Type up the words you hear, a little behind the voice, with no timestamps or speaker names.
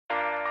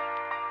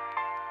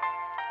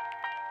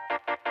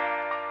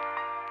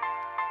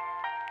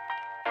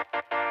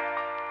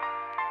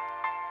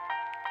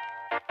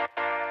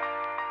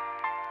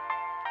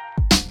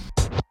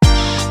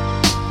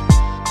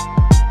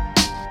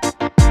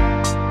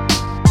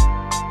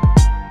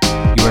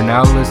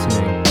now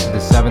listening to the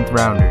Seventh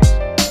Rounders.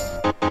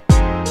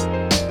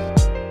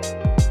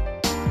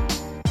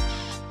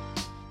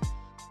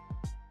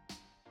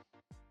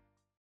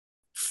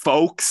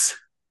 Folks,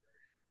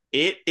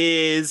 it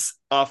is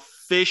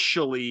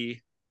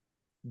officially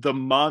the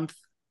month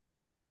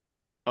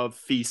of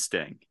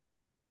feasting.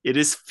 It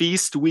is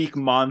Feast Week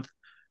month.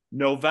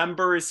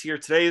 November is here.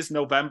 Today is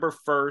November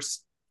 1st,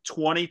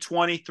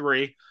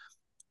 2023.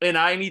 And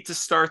I need to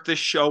start this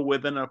show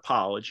with an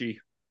apology.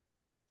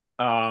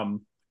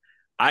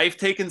 I've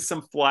taken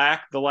some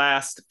flack the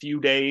last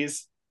few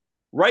days,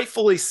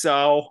 rightfully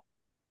so.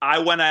 I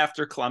went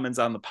after Clemens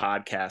on the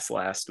podcast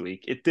last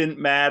week. It didn't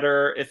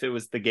matter if it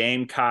was the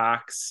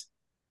Gamecocks,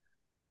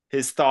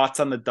 his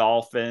thoughts on the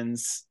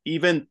Dolphins,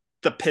 even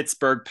the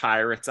Pittsburgh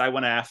Pirates. I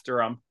went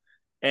after him,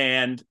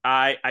 and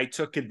I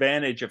took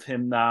advantage of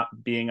him not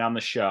being on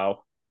the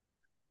show.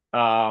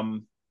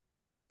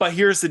 But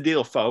here's the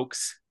deal,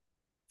 folks.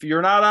 If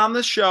you're not on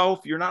the show,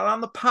 if you're not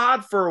on the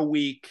pod for a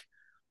week,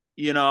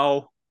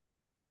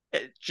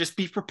 just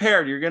be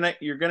prepared. You're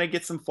gonna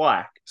get some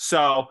flack.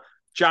 So,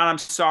 John, I'm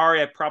sorry.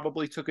 I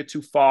probably took it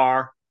too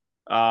far.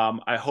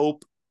 I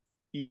hope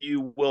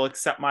you will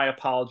accept my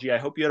apology. I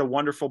hope you had a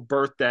wonderful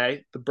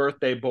birthday, the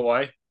birthday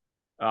boy.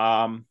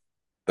 Thank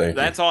you.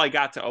 That's all I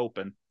got to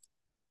open.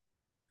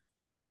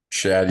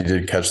 Chad, you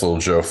did catch little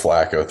Joe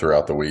Flacco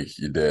throughout the week.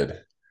 You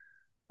did.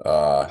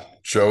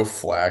 Joe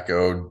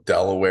Flacco,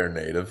 Delaware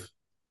native.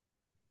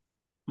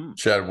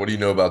 Chad, what do you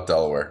know about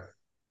Delaware?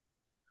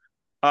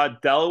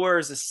 Delaware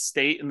is a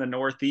state in the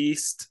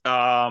Northeast.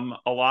 A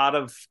lot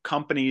of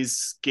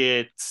companies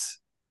get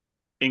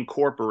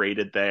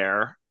incorporated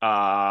there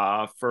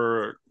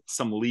for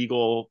some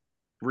legal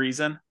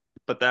reason,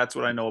 but that's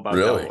what I know about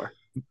Really? Delaware.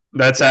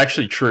 That's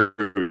actually true.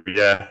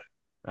 Yeah,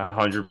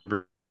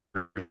 100%.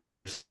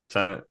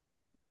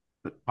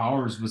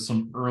 Powers with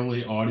some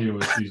early audio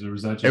issues, or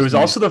was that just It was me?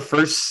 also the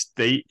first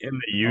state in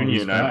the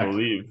union, I back.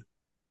 believe.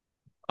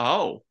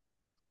 Oh.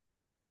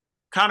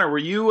 Connor, were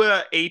you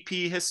AP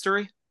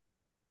history?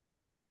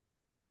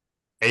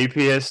 AP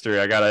history.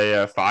 I got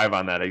a 5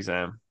 on that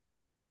exam.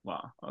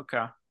 Wow.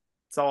 Okay.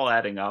 It's all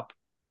adding up.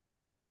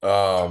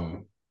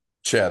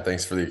 Chad,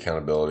 thanks for the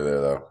accountability there,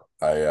 though.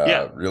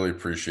 I really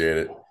appreciate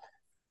it.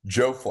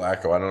 Joe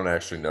Flacco, I don't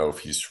actually know if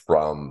he's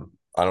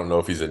I don't know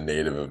if he's a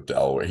native of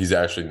Delaware. He's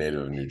actually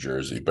native of New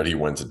Jersey, but he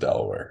went to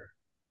Delaware.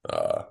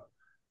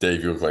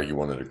 Dave, you look like you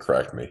wanted to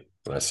correct me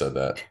when I said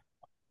that.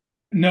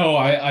 No,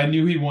 I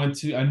knew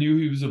I knew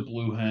he was a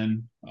Blue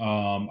Hen.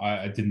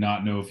 I did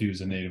not know if he was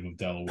a native of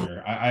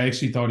Delaware. I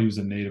actually thought he was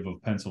a native of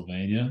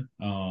Pennsylvania,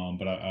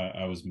 but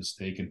I was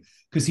mistaken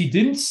because he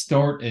didn't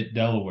start at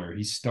Delaware.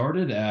 He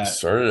started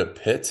at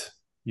Pitt?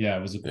 Yeah,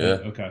 it was a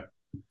Pitt. Yeah. Okay.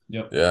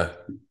 Yep. Yeah.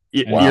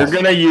 Wow. You're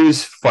going to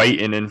use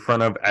fighting in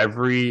front of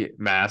every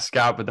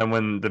mascot, but then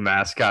when the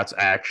mascot's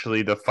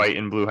actually the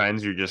fighting Blue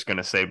Hens, you're just going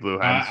to say Blue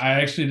Hens. I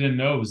actually didn't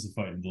know it was the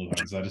fighting Blue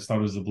Hens. I just thought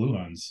it was the Blue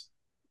Hens.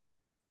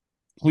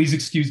 Please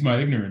excuse my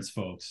ignorance,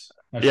 folks.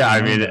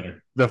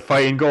 The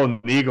fighting Golden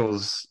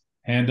Eagles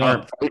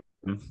aren't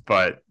fighting,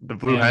 but the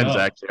Blue Hens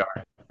actually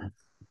are.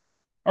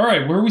 All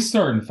right, where are we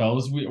starting,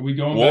 fellas? Are we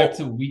going back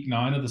to week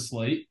 9 of the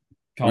slate?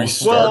 We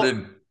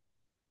started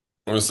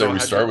with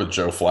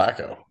Joe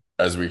Flacco,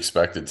 as we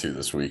expected to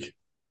this week.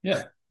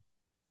 Yeah,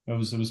 it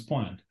was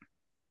planned.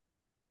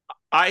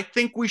 I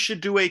think we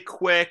should do a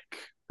quick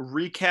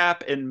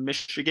recap and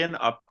Michigan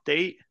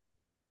update.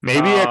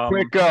 Maybe a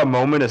quick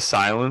moment of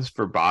silence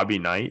for Bobby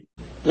Knight.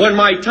 When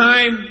my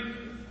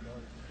time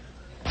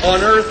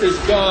on earth is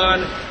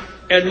gone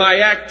and my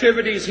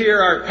activities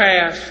here are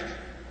past,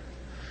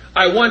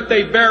 I want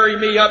they bury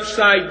me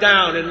upside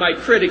down and my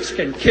critics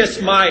can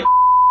kiss my...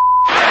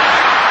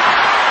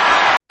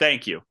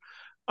 Thank you.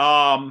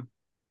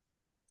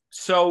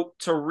 So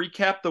to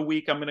recap the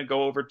week, I'm going to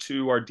go over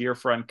to our dear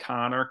friend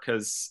Connor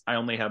because I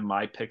only have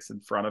my picks in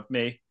front of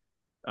me.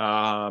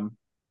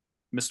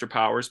 Mr.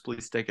 Powers,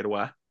 please take it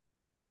away.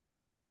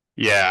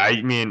 Yeah,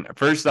 I mean,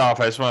 first off,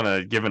 I just want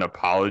to give an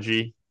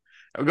apology.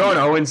 Going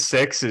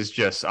 0-6 is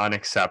just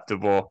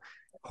unacceptable.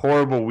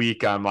 Horrible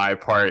week on my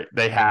part.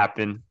 They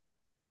happen.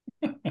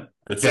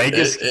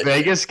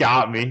 Vegas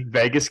got me.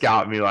 Vegas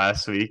got me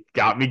last week.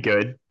 Got me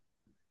good.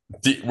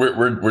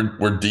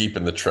 We're deep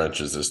in the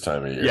trenches this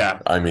time of year. Yeah,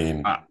 I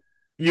mean,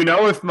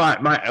 if my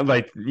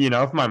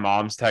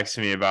mom's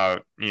texting me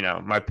about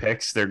my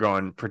picks, they're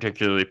going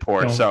particularly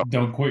poor.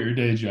 Don't quit your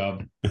day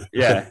job.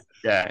 Yeah.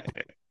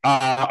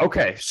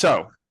 Okay,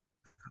 so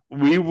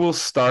we will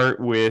start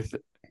with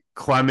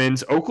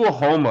Clemens,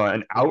 Oklahoma,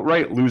 an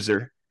outright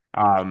loser.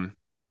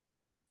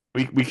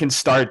 We can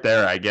start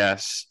there, I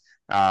guess.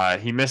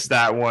 He missed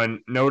that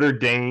one. Notre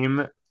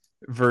Dame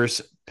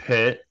versus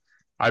Pitt.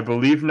 I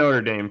believe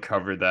Notre Dame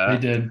covered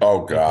that. They did.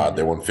 Oh God,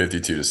 they won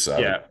 52-7.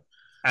 Yeah,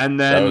 and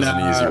then that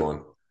was an easy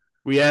one.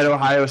 We had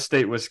Ohio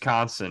State,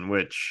 Wisconsin,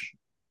 which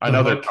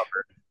another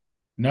cover.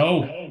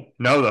 No,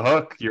 the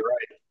hook. You're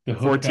right. The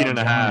hook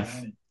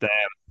 14.5. Damn.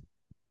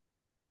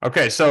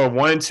 Okay, so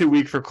 1-2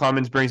 week for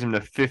Clemens brings him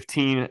to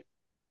 15,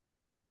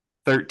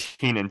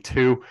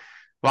 13-2.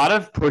 A lot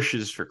of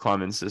pushes for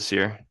Clemens this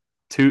year.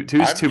 Two's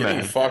I'm too getting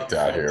many. fucked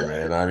out here,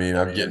 man. I mean,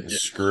 I'm getting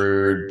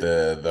screwed.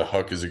 The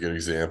hook is a good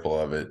example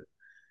of it.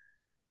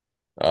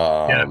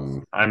 Yeah,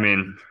 I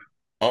mean,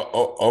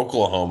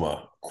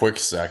 Oklahoma, quick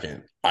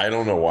second. I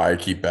don't know why I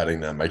keep betting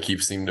them. I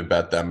keep seeming to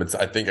bet them.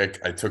 I think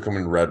I took them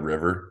in Red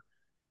River,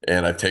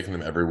 and I've taken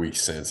them every week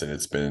since, and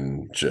it's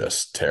been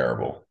just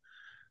terrible.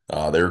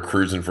 They were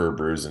cruising for a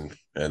bruising,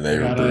 and they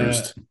were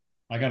bruised.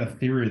 I got a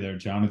theory there,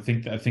 John.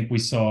 I think we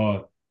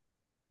saw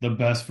the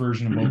best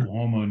version of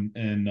Oklahoma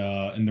in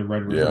the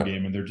Red River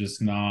game, and they're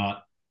just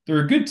not. They're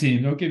a good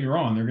team. Don't get me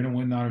wrong; they're going to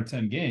win 9 or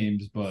 10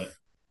 games, but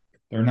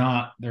they're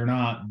not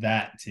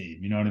that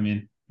team. You know what I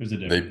mean? There's a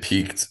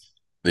difference.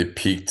 They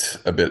peaked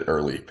a bit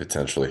early,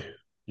 potentially.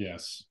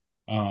 Yes,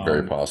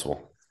 very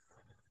possible.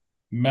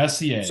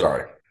 Messier.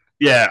 Sorry.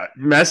 Yeah,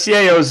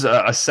 Messier owes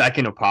a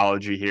second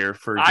apology here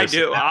for just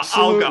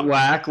absolute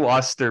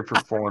lackluster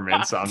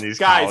performance on these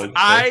guys.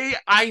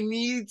 I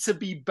need to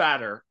be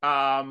better.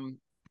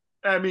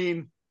 I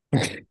mean,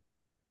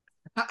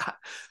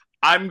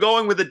 I'm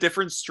going with a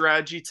different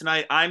strategy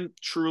tonight. I'm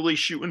truly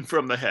shooting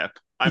from the hip.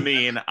 I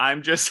mean,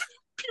 I'm just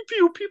pew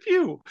pew pew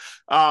pew.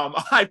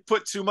 I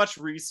put too much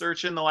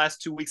research in the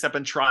last 2 weeks. I've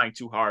been trying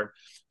too hard,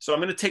 so I'm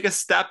going to take a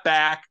step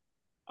back.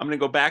 I'm going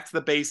to go back to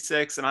the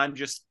basics, and I'm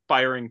just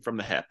firing from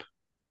the hip.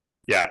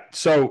 Yeah.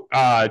 So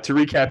to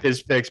recap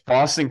his picks,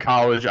 Boston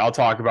College, I'll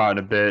talk about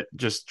in a bit.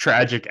 Just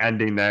tragic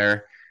ending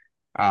there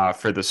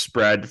for the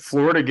spread.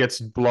 Florida gets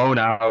blown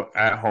out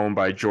at home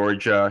by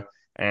Georgia.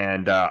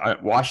 And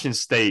Washington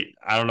State,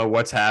 I don't know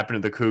what's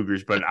happened to the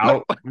Cougars, but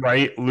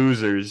outright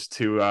losers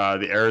to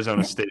the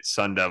Arizona State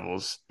Sun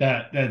Devils.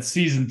 That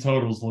season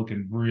total's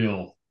looking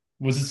real.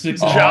 Was it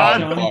 6.5?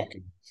 I'm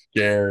fucking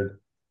scared.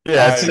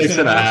 Yeah, it's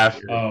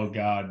 6.5. Oh,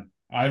 God.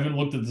 I haven't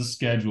looked at the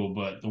schedule,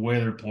 but the way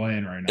they're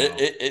playing right now.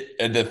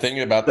 And the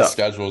thing about the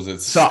schedule is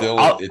it's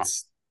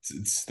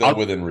still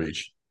within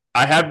reach.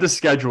 I have the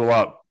schedule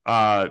up.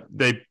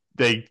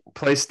 They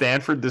play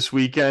Stanford this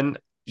weekend,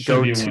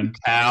 go to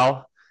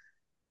Cal,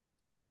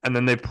 and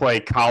then they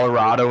play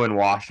Colorado and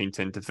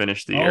Washington to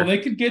finish the year. Oh, they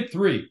could get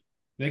 3.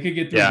 They could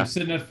get 3. Yeah. They're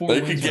sitting at 4 They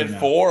wins could get right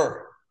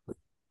 4.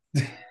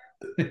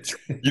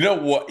 You know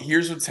what?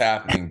 Here's what's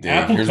happening, Dave.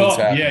 Apple Here's Cup.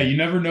 what's happening. Yeah, you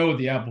never know with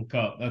the Apple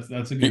Cup.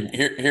 That's a good one.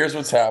 Here's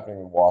what's happening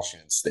in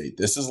Washington State.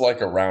 This is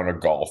like a round of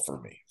golf for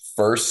me.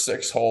 First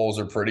 6 holes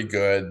are pretty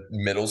good.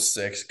 Middle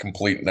 6,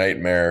 complete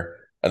nightmare.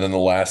 And then the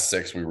last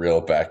 6, we reel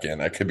it back in.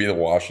 That could be the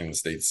Washington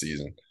State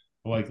season.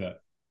 I like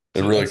that.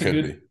 It really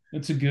could be.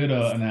 That's a good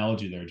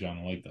analogy there, John.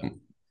 I like that.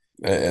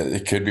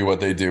 It could be what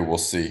they do. We'll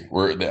see.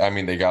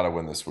 They got to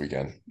win this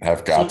weekend.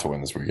 Have got to win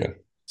this weekend.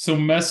 So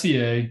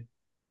Messier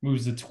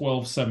moves to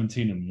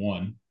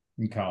 12-17-1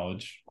 in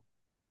college.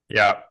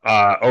 Yeah.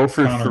 0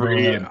 for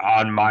 3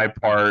 on my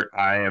part.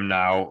 I am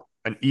now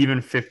an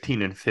even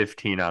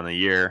 15-15 on the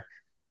year.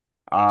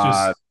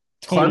 Just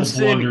total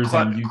blunders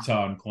on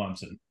Utah and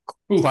Clemson.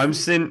 Oof.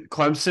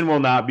 Clemson will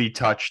not be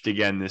touched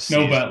again this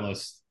season. No bet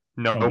list.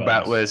 No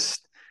bet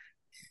list.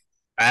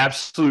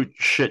 Absolute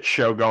shit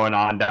show going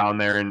on down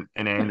there in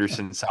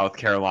Anderson, South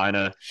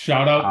Carolina.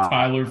 Shout out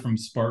Tyler from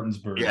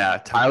Spartansburg. Yeah,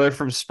 Tyler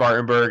from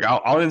Spartanburg.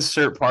 I'll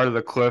insert part of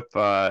the clip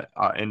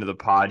into the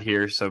pod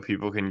here so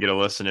people can get a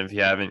listen if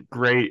you haven't.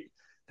 Great.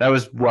 That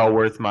was well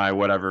worth my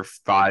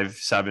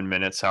 5-7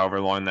 minutes, however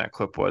long that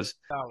clip was.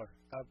 Tyler,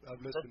 I've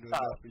listened to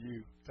enough of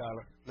you,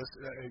 Tyler.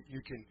 Listen,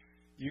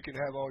 you can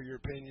have all your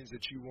opinions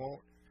that you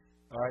want.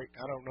 All right,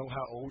 I don't know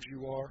how old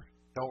you are.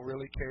 Don't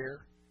really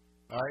care.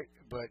 All right,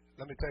 but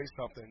let me tell you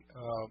something.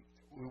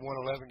 We won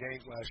 11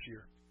 games last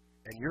year,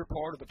 and you're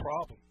part of the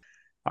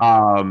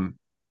problem.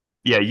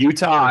 Yeah,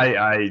 Utah,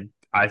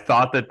 I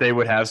thought that they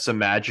would have some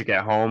magic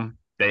at home.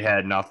 They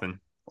had nothing.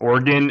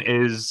 Oregon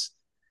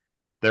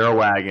they're a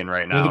wagon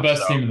right now. They're the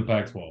best team in the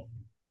Pac-12,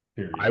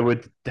 period. I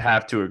would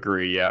have to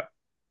agree, yeah.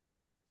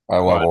 I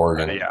love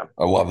Oregon. Yeah.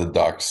 I love the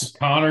Ducks.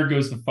 Connor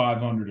goes to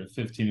 500 at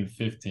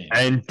 15-15.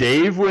 And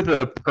Dave with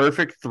a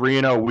perfect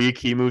 3-0 week.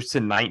 He moves to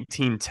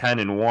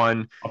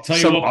 19-10-1. I'll tell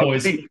you what,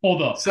 boys.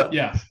 Hold up.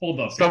 Hold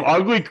up. Some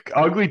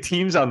ugly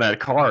teams on that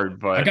card,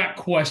 but I got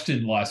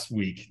questioned last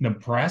week.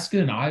 Nebraska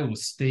and Iowa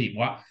State.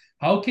 Wow.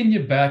 How can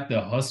you back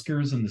the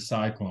Huskers and the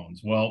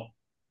Cyclones? Well,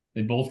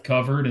 they both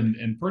covered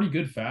in pretty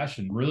good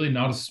fashion. Really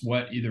not a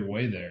sweat either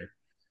way there.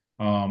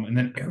 And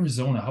then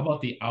Arizona, how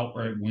about the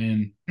outright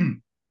win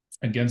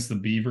against the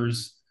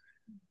Beavers?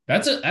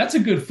 That's a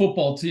good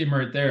football team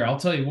right there. I'll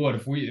tell you what,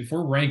 if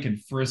we're ranking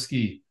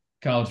frisky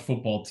college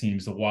football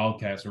teams, the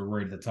Wildcats are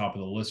right at the top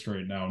of the list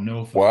right now.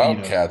 No,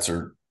 Wildcats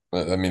are.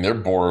 I mean, they're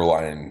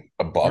borderline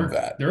above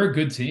that. They're a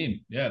good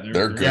team. Yeah,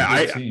 they're a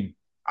good team.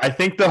 I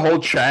think the whole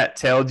chat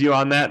tailed you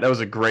on that. That was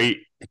a great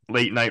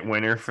late night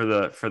winner for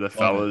the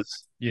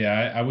fellas.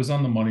 Yeah, I was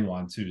on the money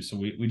line too. So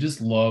we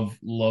just love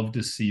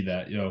to see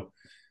that.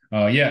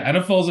 Yeah,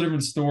 NFL's a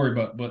different story,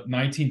 but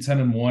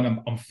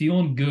 19-10-1. I'm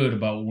feeling good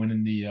about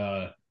winning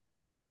the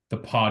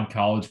pod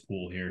college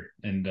pool here.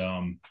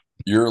 And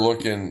you're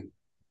looking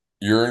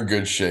You're in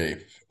good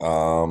shape.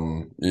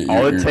 All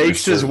it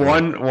takes is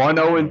one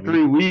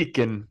 0-3 week,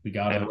 and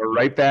we're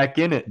right back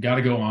in it. Got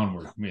to go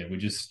onward. Yeah, we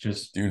just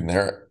dude,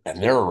 they're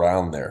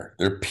around there.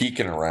 They're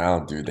peeking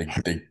around, dude.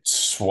 They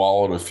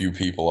swallowed a few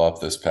people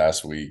up this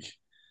past week.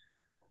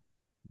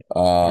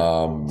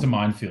 It's a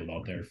minefield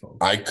out there, folks.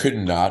 I could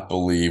not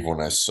believe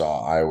when I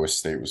saw Iowa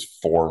State was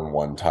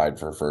 4-1, tied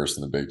for first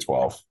in the Big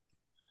 12.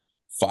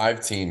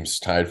 5 teams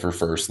tied for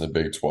first in the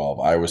Big 12.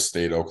 Iowa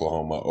State,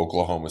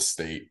 Oklahoma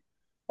State.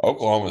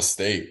 Oklahoma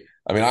State.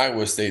 I mean,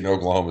 Iowa State and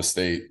Oklahoma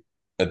State,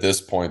 at this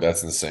point,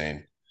 that's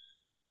insane.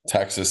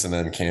 Texas and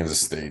then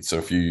Kansas State. So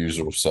a few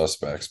usual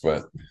suspects.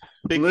 But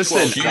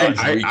listen,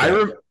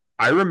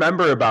 I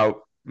remember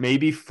about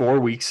maybe 4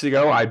 weeks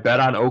ago, I bet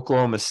on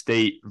Oklahoma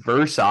State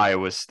versus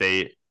Iowa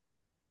State.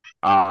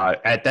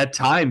 At that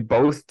time,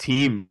 both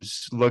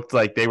teams looked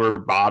like they were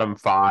bottom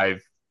 5,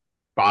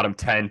 bottom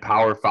 10,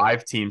 Power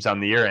 5 teams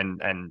on the year,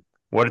 and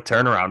what a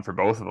turnaround for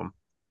both of them.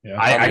 Yeah.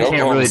 I can't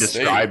really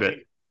describe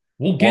it.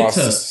 We'll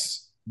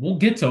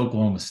get to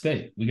Oklahoma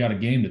State. We got a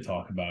game to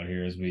talk about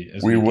here as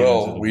we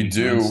will. We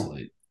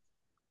do.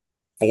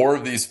 4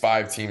 of these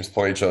 5 teams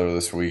play each other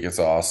this week. It's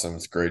awesome.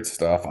 It's great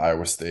stuff.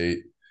 Iowa State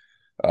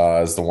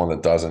is the one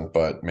that doesn't,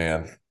 but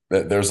man,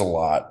 there's a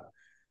lot.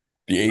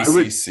 The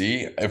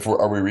ACC.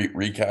 Are we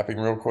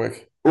recapping real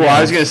quick? Well,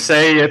 I was gonna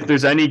say if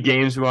there's any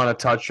games we want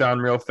to touch on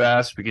real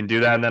fast, we can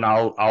do that, and then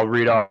I'll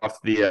read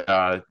off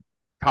the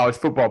college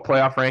football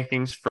playoff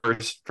rankings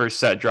first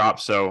set drop.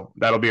 So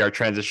that'll be our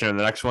transition to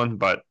the next one.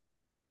 But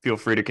feel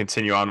free to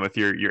continue on with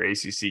your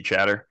ACC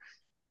chatter.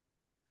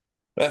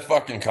 That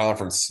fucking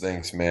conference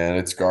stinks, man.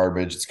 It's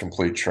garbage. It's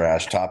complete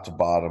trash, top to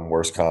bottom,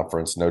 worst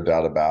conference, no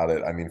doubt about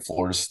it. I mean,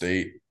 Florida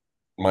State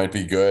might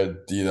be good.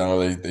 You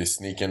know, they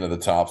sneak into the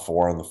top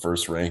 4 on the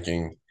first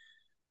ranking.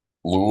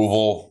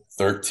 Louisville,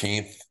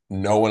 13th.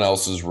 No one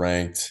else is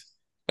ranked.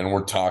 And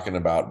we're talking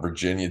about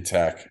Virginia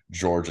Tech,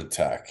 Georgia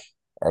Tech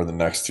are the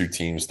next 2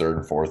 teams, 3rd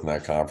and 4th in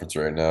that conference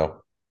right now.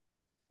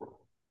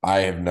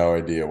 I have no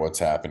idea what's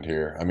happened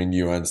here. I mean,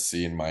 UNC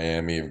and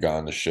Miami have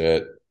gone to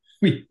shit.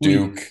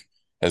 Duke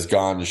has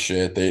gone to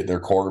shit. Their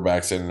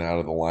quarterback's in and out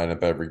of the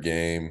lineup every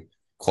game.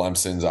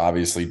 Clemson's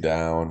obviously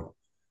down.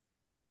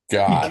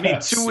 God. I mean,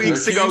 2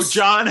 weeks ago,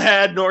 John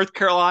had North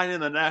Carolina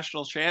in the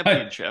national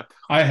championship.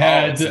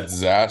 It's a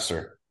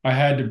disaster. I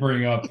had to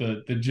bring up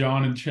the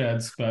John and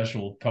Chad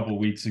special a couple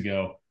weeks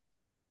ago.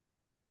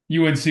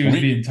 UNC was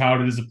being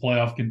touted as a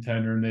playoff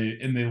contender,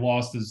 and they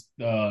lost as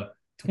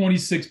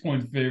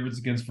 26-point favorites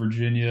against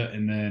Virginia,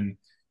 and then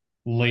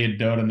lay a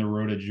dud on the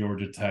road at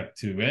Georgia Tech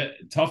too.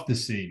 Tough to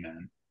see,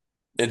 man.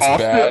 It's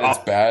bad.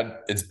 It's bad.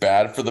 It's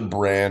bad for the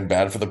brand,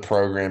 bad for the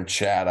program.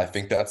 Chad, I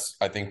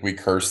think we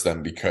cursed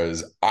them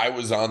because I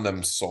was on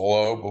them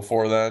solo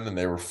before then, and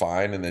they were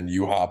fine, and then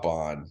you hop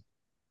on.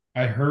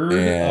 I heard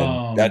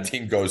that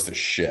team goes to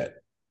shit.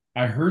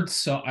 I heard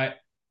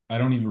I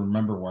don't even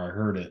remember where I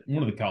heard it.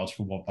 One of the college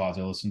football pods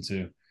I listened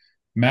to.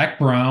 Mac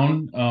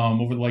Brown,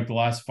 over like the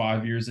last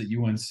 5 years at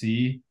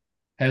UNC,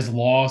 has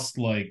lost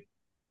I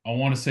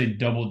want to say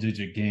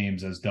double-digit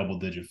games as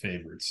double-digit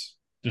favorites,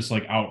 just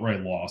like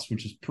outright loss,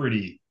 which is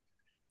pretty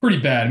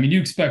bad. I mean, you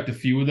expect a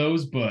few of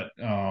those, but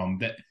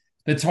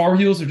the Tar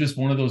Heels are just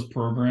one of those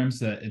programs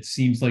that it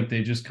seems like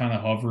they just kind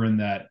of hover in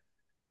that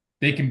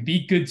they can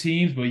beat good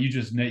teams, but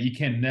you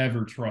can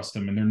never trust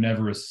them, and they're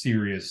never a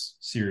serious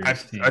team.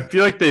 I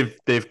feel like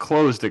they've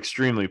closed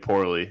extremely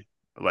poorly,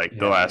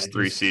 the last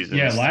 3 seasons.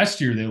 Yeah,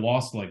 last year they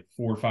lost 4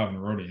 or 5 in a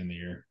row to end the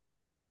year.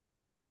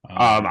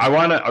 I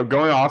want to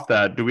going off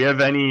that. Do we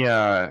have any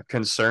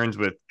concerns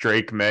with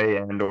Drake May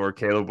and or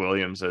Caleb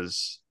Williams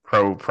as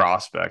pro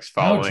prospects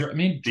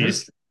following?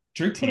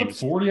 Drake put up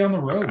 40 on the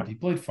road. He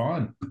played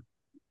fine.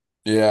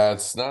 Yeah,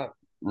 it's not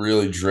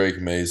really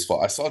Drake May's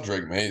fault. I saw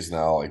Drake May's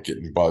now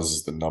getting buzzed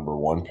as the number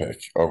 1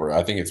 pick over.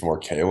 I think it's more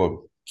Caleb.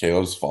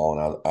 Caleb's fallen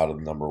out of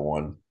the number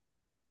 1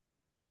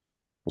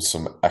 with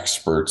some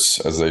experts,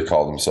 as they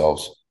call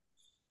themselves.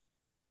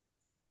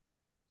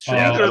 Should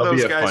either of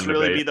those guys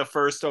really be the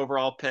first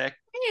overall pick?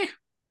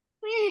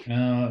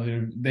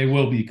 They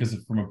will be because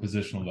from a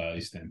positional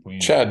value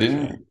standpoint. Chad,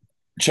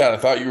 I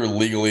thought you were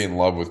legally in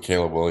love with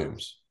Caleb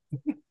Williams.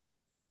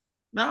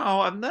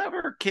 No, I've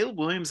never. Caleb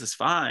Williams is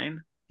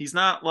fine. He's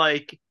not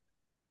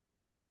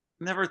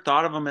never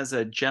thought of him as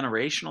a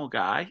generational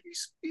guy.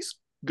 He's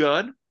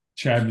good.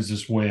 Chad was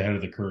just way ahead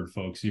of the curve,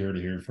 folks. You heard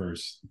it here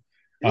first.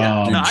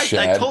 Yeah,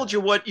 I told you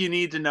what you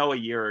need to know a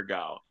year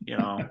ago.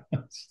 A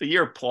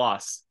year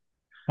plus.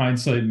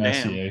 Hindsight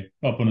Messier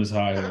up on his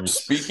high horse.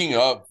 Speaking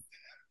of,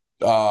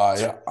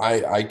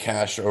 I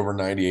cashed over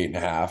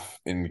 98.5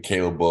 in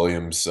Caleb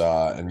Williams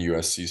and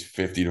USC's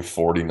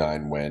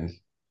 50-49 win,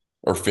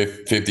 or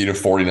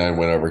 50-49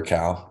 win over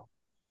Cal.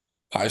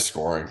 High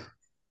scoring.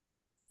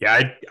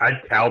 Yeah,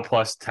 I'd Cal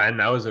plus 10.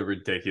 That was a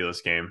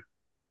ridiculous game.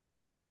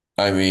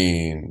 I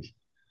mean,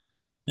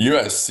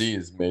 USC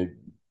has made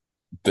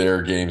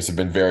their games have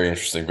been very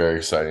interesting, very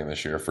exciting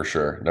this year for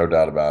sure. No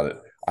doubt about it.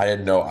 I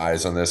had no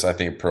eyes on this. I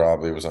think it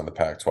probably was on the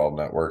Pac-12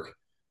 network.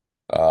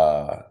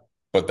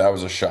 but that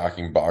was a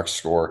shocking box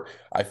score.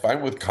 I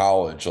find with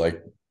college,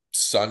 like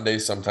Sunday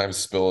sometimes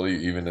spill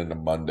even into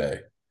Monday.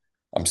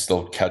 I'm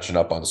still catching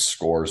up on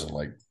scores, and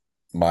like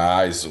my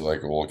eyes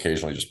like will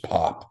occasionally just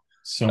pop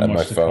So at much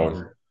my to phone.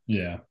 cover.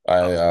 Yeah.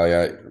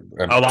 A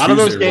lot of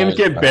those games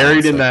get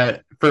buried in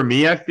that. For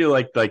me, I feel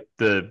like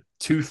the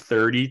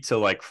 2:30 to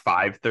like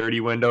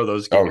 5:30 window,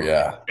 those games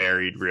get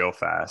buried real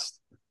fast.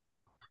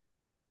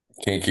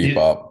 Can't keep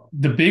up.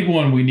 The big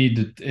one we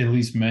need to at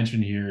least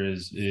mention here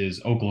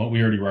is Oklahoma.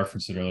 We already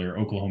referenced it earlier.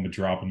 Oklahoma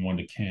dropping one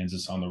to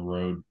Kansas on the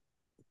road.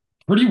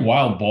 Pretty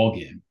wild ball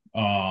game.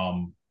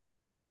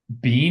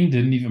 Bean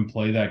didn't even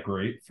play that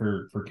great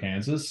for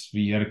Kansas.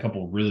 He had a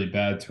couple really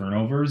bad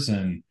turnovers,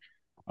 and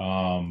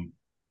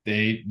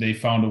they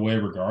found a way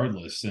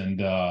regardless.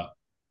 And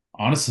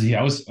honestly,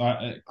 I was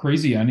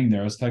crazy ending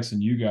there. I was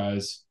texting you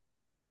guys.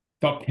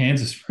 I thought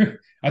Kansas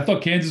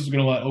was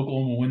going to let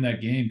Oklahoma win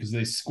that game because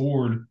they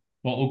scored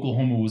while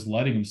Oklahoma was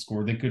letting them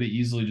score. They could have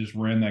easily just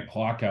ran that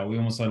clock out. We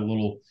almost had a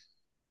little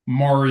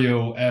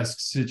Mario-esque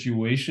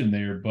situation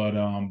there, but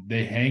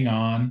they hang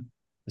on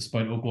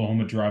despite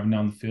Oklahoma driving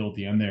down the field at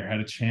the end there.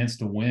 Had a chance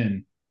to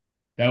win.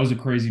 That was a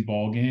crazy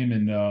ball game,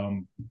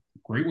 and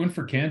great win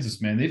for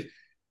Kansas, man.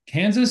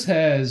 Kansas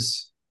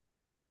has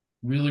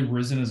really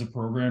risen as a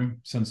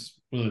program since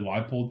really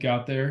Leipold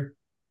got there.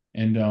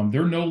 And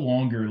they're no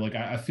longer like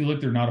I feel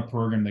like they're not a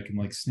program that can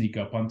like sneak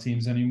up on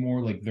teams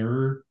anymore. Like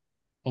they're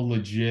a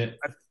legit.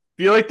 I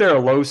feel like they're a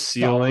low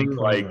ceiling,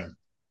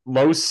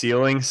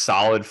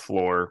 solid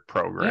floor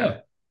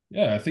program.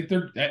 Yeah. I think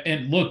they're.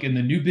 And look, in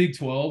the new Big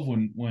 12,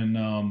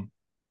 when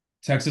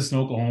Texas and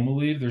Oklahoma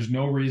leave, there's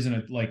no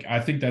reason. I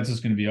think that's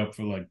just going to be up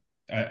for like.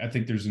 I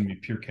think there's going to be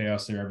pure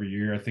chaos there every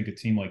year. I think a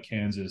team like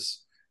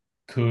Kansas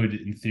could,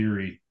 in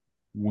theory,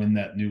 win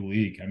that new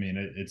league. I mean,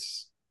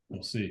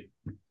 we'll see.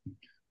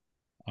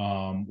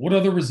 What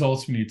other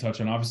results we need to touch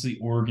on? Obviously,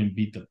 Oregon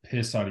beat the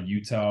piss out of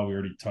Utah. We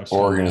already touched on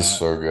that. Oregon is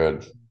so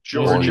good.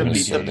 Georgia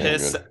beat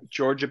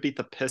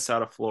the piss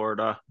out of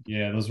Florida.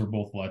 Yeah, those were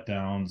both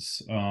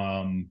letdowns.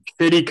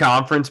 Shitty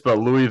conference, but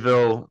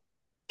Louisville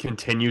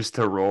continues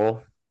to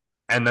roll.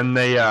 And then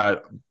they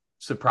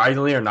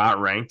surprisingly are not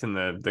ranked in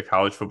the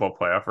college football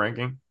playoff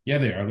ranking. Yeah,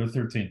 they are. They're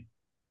 13.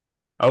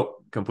 Oh,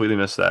 completely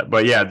missed that.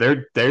 But yeah,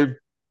 they're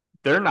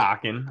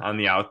knocking on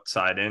the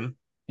outside in.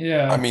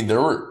 Yeah. I mean,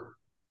 there were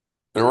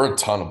a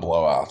ton of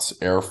blowouts.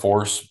 Air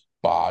Force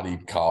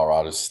bodied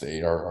Colorado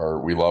State.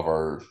 We love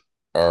our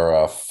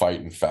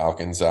fighting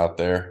Falcons out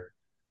there.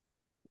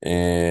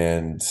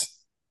 And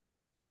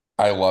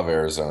I love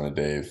Arizona,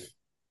 Dave.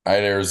 I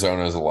had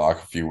Arizona as a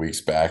lock a few weeks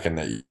back in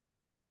that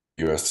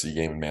USC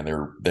game. Man,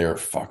 they're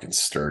fucking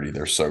sturdy.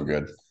 They're so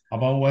good. How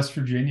about West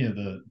Virginia?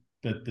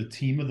 The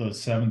team of the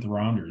 7th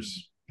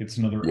rounders gets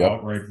another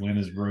outright win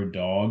as road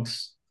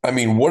dogs. I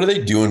mean, what are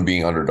they doing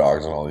being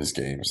underdogs in all these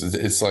games?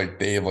 It's like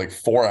they have like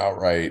 4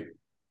 outright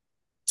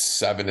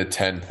 7 to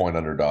 10 point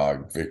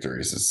underdog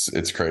victories.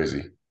 It's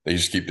crazy. They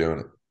just keep doing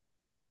it.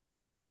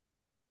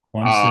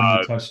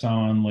 Clemson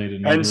touchdown late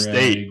in Penn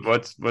State.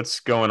 What's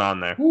going on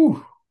there?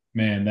 Whew.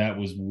 Man, that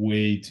was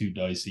way too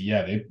dicey.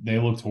 Yeah, they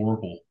looked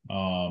horrible.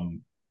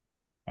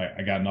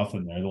 I got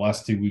nothing there. The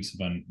last 2 weeks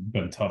have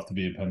been tough to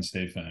be a Penn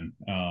State fan.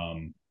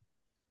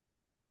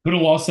 Could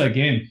have lost that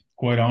game,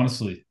 quite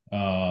honestly.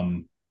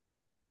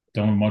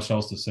 Don't have much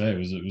else to say.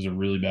 It was a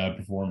really bad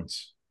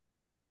performance.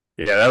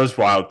 Yeah, that was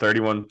wild.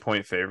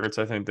 31-point favorites,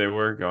 I think they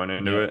were going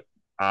into it.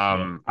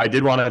 I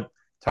did want to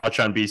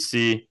touch on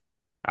BC.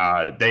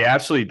 They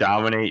absolutely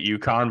dominate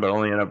UConn, but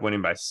only end up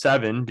winning by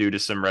 7 due to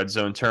some red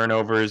zone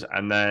turnovers.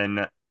 And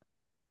then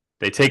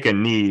they take a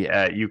knee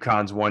at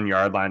UConn's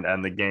 1-yard line to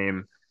end the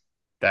game.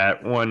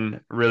 That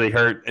one really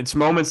hurt. It's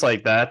moments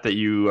like that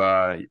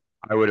I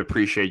would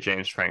appreciate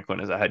James Franklin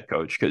as a head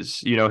coach because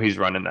he's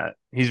running that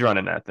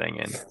thing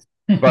in.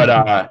 But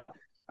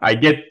I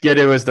get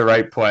it was the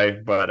right play,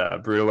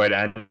 but brutal way to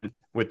end.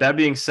 With that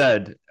being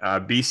said,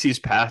 BC's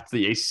path to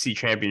the ACC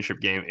championship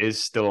game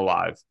is still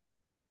alive.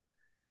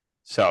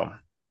 So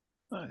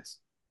nice.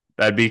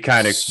 That'd be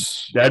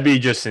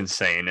just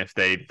insane if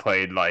they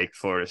played like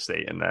Florida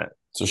State in that.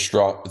 It's a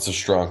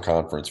strong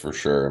conference for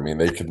sure. I mean,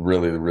 they could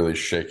really, really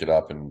shake it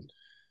up and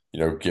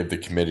give the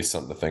committee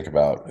something to think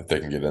about if they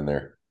can get in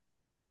there.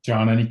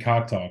 John, any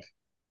cock talk?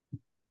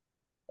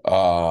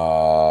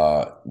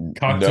 Cocktober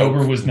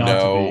was not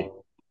to be.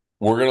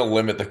 We're gonna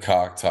limit the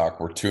cock talk.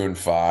 We're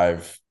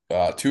 2-5,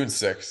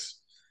 2-6,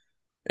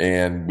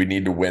 and we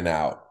need to win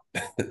out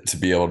to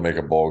be able to make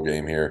a bowl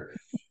game here.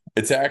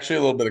 It's actually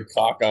a little bit of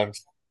cock on.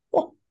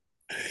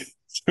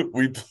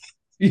 We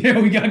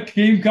got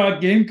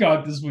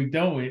Gamecock this week,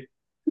 don't we?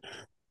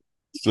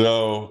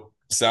 So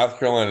South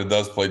Carolina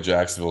does play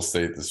Jacksonville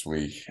State this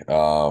week.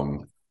 A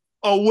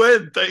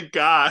win, thank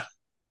God.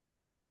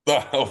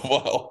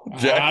 Well,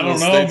 I don't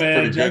know,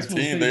 man. A pretty good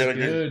team.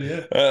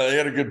 They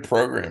had a good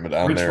program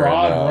down Rich there.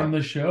 Rod running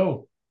the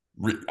show.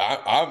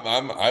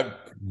 I'll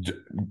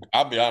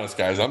be honest,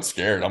 guys. I'm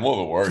scared. I'm a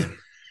little bit worried.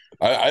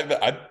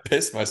 I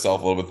pissed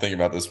myself a little bit thinking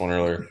about this one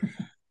earlier.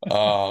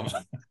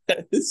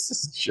 This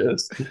is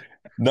just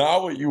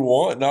not what you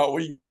want. Not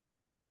what you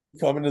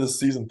come into the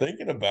season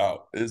thinking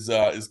about is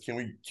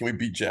can we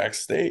beat Jack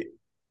State?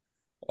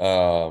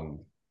 And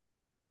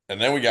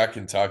then we got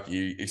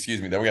Kentucky,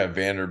 excuse me, then we got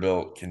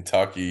Vanderbilt,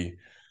 Kentucky,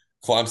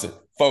 Clemson.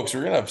 Folks,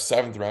 we're gonna have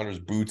seventh rounders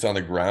boots on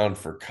the ground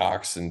for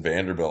Cox and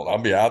Vanderbilt. I'll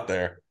be out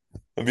there.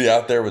 I'll be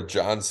out there with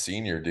John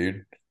Senior,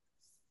 dude.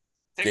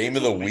 Game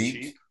of the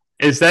week.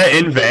 Is that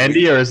in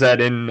Vandy or is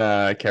that in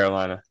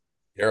Carolina?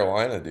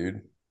 Carolina,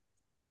 dude.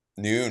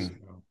 Noon.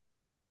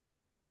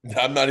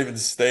 I'm not even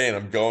staying.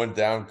 I'm going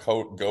down,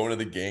 going to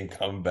the game,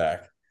 coming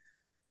back.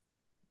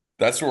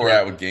 That's where we're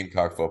at with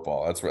Gamecock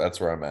football. That's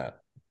where I'm at.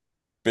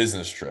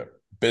 Business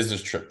trip.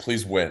 Business trip.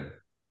 Please win.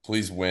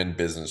 Please win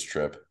business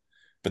trip.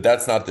 But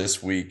that's not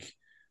this week.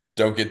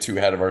 Don't get too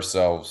ahead of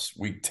ourselves.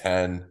 Week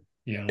 10.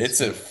 Yeah, it's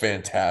a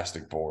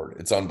fantastic board.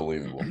 It's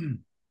unbelievable.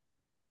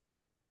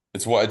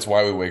 It's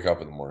why we wake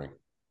up in the morning.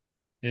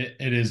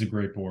 It is a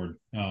great board.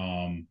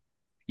 Like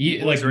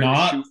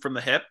not shoot from the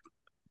hip.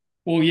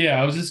 Well,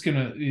 yeah, I was just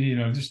gonna,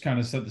 just kind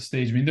of set the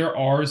stage. I mean, there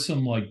are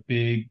some like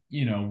big,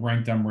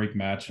 ranked unranked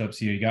matchups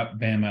here. You got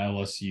Bama,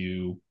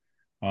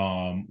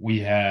 LSU. We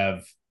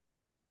have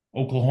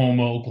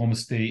Oklahoma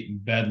State,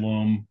 and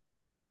Bedlam.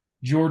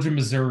 Georgia,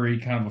 Missouri,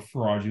 kind of a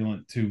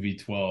fraudulent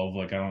 2v12.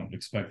 Like, I don't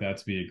expect that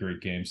to be a great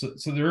game. So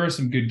there are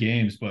some good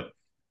games, but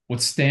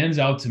what stands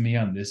out to me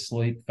on this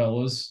slate,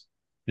 fellas,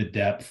 the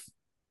depth.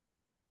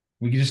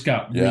 We just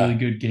got really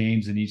good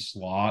games in each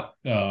slot,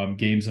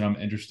 games that I'm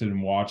interested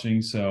in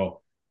watching.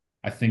 So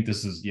I think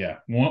this is,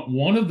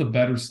 one of the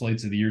better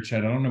slates of the year,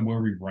 Chad. I don't know where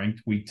we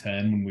ranked week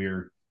 10 when we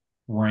were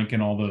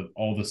ranking all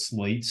the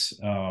slates.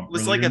 It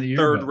was like a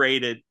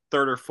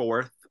third or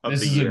fourth.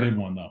 This is a good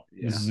one, though.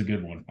 Yeah. This is a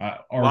good one. A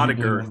lot of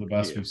girth. One of the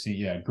best we've seen.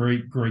 Yeah,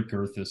 great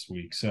girth this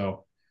week.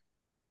 So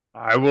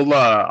I will.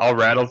 I'll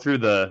rattle through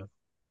the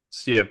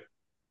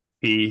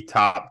CFB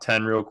top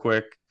 10 real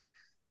quick.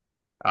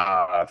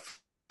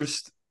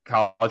 First,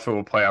 college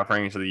football playoff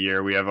rankings of the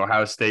year. We have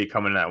Ohio State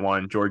coming in at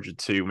 1, Georgia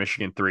 2,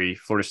 Michigan 3,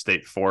 Florida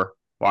State 4,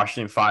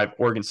 Washington 5,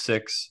 Oregon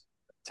 6,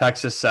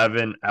 Texas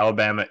 7,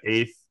 Alabama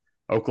 8th,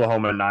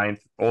 Oklahoma 9th,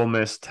 Ole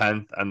Miss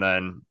 10th, and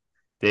then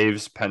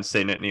Dave's Penn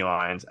State Nittany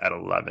Lions at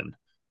 11.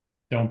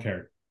 Don't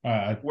care.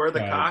 Where are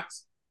the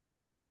Cox?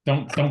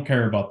 Don't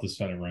care about the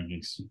set of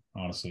rankings.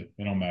 Honestly,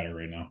 they don't matter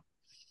right now.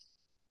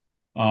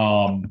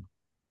 All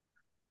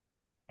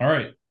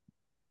right,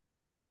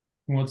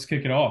 let's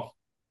kick it off.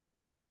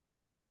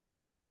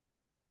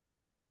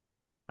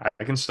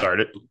 I can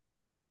start it.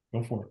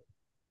 Go for it.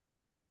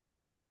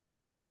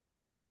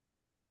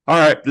 All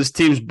right, this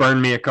team's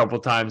burned me a couple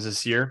times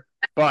this year,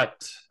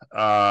 but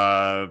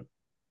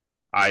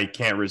I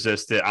can't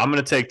resist it. I'm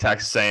going to take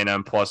Texas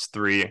A&M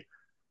 +3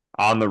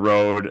 on the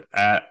road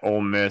at Ole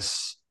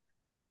Miss.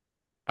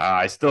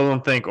 I still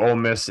don't think Ole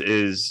Miss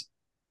is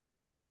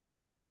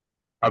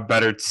a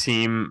better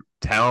team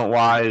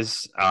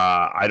talent-wise.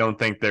 I don't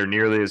think they're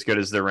nearly as good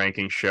as their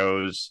ranking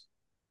shows.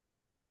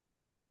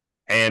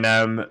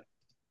 A&M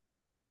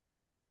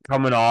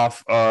coming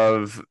off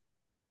of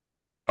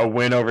a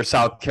win over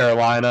South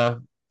Carolina,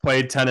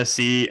 played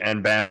Tennessee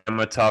and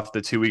Bama tough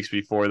the 2 weeks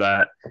before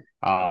that.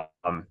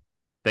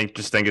 Think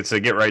it's a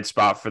get right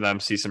spot for them.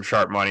 See some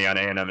sharp money on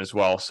A&M as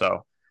well.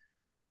 So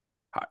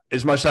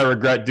as much as I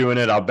regret doing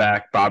it, I'll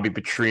back Bobby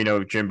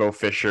Petrino, Jimbo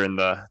Fisher, and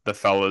the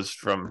fellas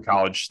from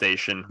College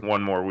Station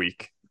one more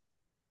week.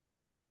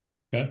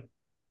 Okay.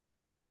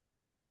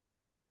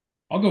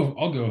 I'll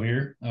go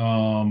here.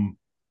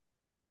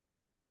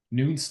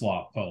 Noon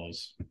slot,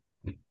 fellas.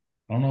 I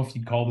don't know if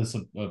you'd call this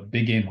a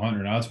big game hunt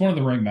or not. It's one of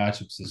the ranked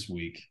matchups this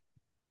week.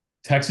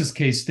 Texas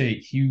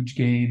K-State, huge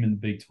game in the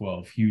Big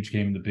 12. Huge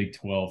game in the Big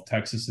 12.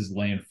 Texas is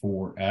laying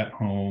 4 at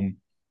home.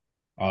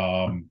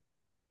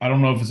 I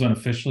don't know if it's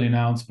unofficially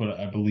announced, but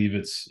I believe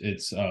it's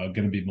going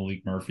to be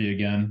Malik Murphy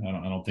again.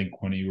 I don't think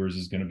Quinn Ewers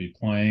is going to be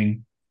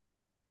playing.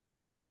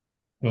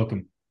 Hook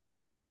him.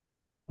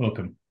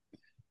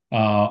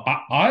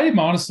 I'm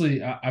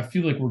honestly, I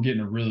feel like we're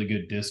getting a really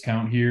good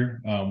discount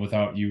here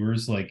without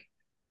Ewers. Like,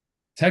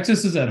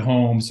 Texas is at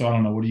home, so I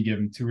don't know. What do you give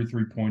them? 2 or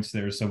 3 points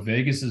there. So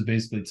Vegas is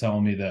basically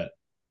telling me that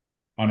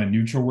on a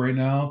neutral right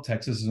now,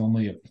 Texas is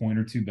only a point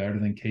or 2 better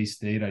than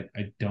K-State.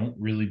 I don't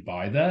really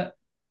buy that.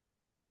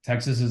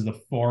 Texas is the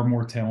far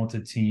more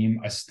talented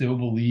team. I still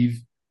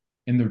believe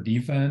in their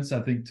defense.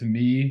 I think, to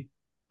me,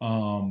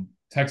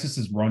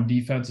 Texas's run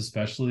defense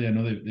especially, I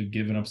know they've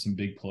given up some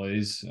big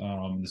plays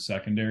in the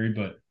secondary,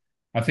 but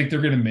I think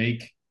they're going to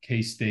make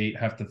K-State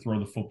have to throw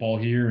the football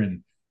here,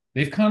 and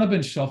they've kind of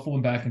been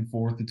shuffling back and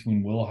forth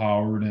between Will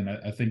Howard and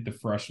I think the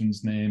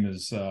freshman's name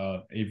is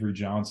Avery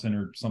Johnson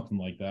or something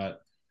like that.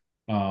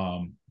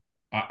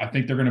 I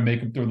think they're going to make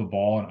him throw the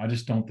ball, and I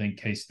just don't think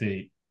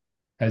K-State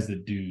has the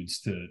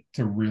dudes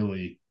to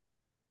really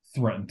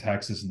threaten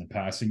Texas in the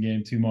passing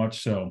game too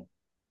much. So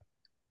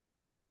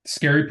the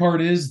scary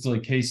part is it's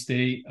like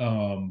K-State,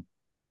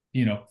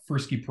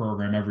 frisky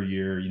program every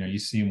year. You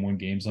see them win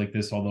games like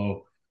this,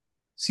 although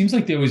seems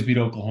like they always beat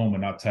Oklahoma,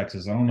 not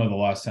Texas. I don't know the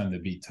last time they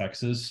beat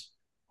Texas.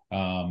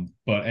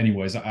 But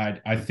anyways,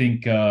 I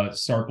think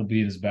Sark will be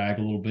in his bag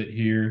a little bit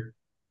here.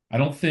 I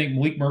don't think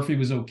Malik Murphy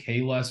was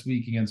okay last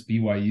week against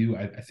BYU.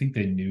 I think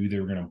they knew they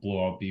were going to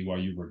blow out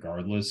BYU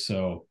regardless.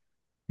 So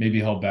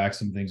maybe held back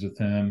some things with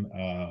him.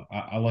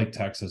 I like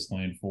Texas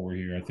laying 4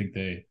 here. I think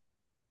they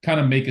kind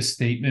of make a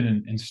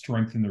statement and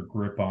strengthen their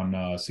grip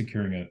on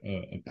securing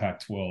a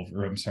Pac-12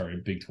 or I'm sorry, a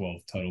Big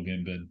 12 title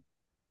game bid.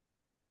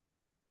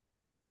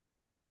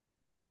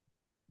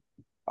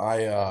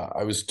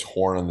 I was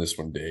torn on this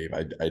one, Dave.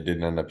 I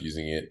didn't end up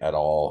using it at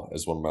all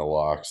as one of my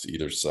locks to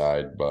either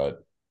side,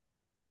 but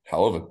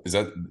hell of it. Is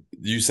that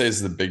you say this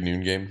is the big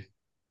noon game?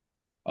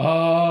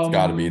 It's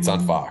got to be. It's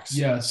on Fox.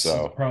 Yes,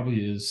 so it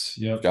probably is.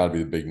 Yep. It's got to be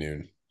the big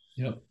noon.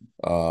 Yep.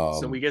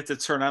 So we get to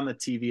turn on the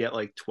TV at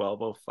like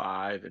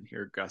 12:05 and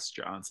hear Gus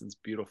Johnson's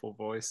beautiful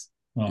voice.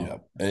 Oh,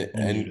 yeah,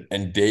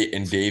 and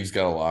Dave's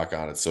got a lock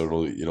on it,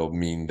 so it'll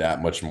mean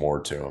that much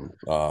more to him.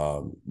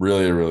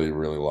 Really, really,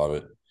 really love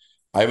it.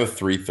 I have a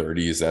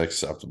 3:30. Is that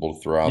acceptable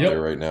to throw out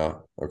there right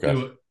now?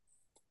 Okay.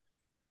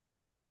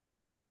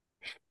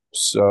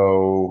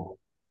 So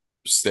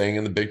staying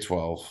in the Big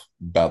 12,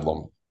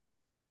 Bedlam.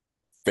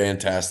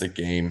 Fantastic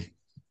game.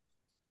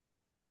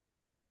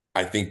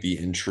 I think the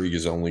intrigue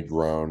has only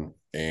grown,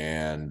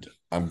 and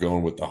I'm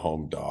going with the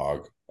home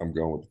dog. I'm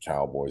going with the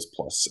Cowboys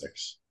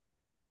 +6.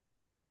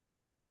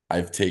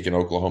 I've taken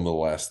Oklahoma the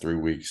last 3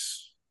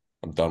 weeks.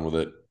 I'm done with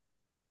it.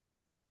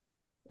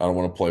 I don't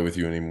want to play with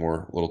you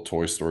anymore. Little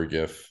Toy Story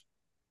gif,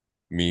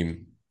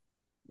 meme,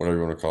 whatever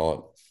you want to call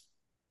it.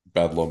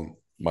 Bedlam,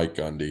 Mike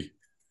Gundy.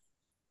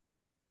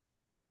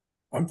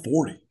 I'm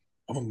 40.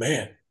 I'm a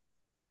man.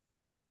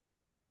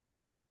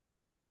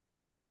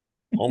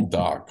 Home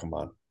dog, come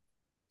on.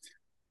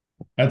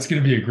 That's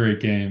going to be a great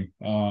game.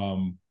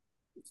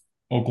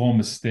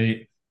 Oklahoma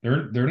State,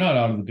 they're not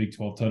out of the Big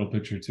 12 title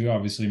picture too.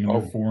 Obviously, I mean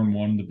they're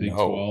 4-1 in the Big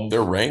 12.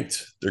 They're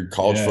ranked. They're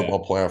college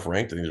football playoff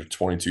ranked. I think they're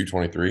 22,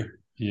 23.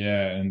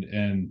 Yeah,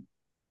 and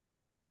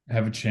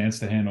have a chance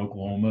to hand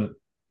Oklahoma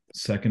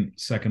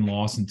second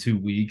loss in 2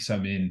 weeks. I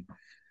mean,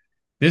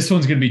 this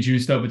one's going to be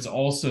juiced up. It's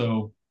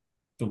also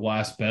the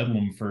last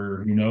Bedlam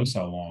for who knows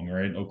how long,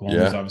 right?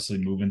 Oklahoma's obviously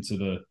moving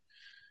to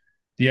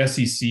the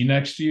SEC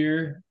next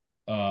year.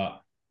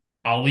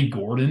 Ollie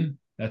Gordon,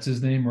 that's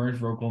his name, right,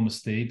 for Oklahoma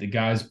State. The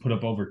guy's put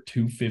up over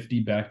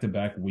 250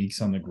 back-to-back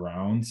weeks on the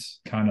grounds.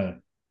 Kind of,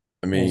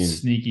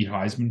 sneaky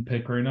Heisman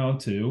pick right now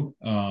too.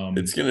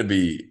 It's going to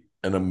be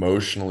an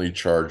emotionally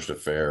charged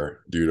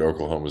affair due to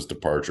Oklahoma's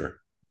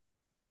departure.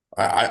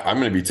 I'm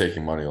going to be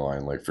taking money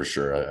line, like for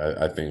sure.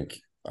 I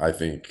think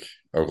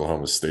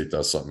Oklahoma State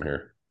does something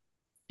here.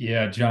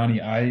 Yeah, Johnny,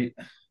 kind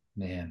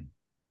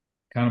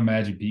of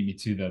mad you beat me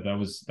to that.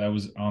 That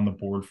was on the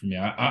board for me.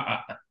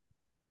 I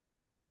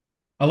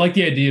like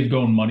the idea of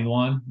going money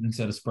line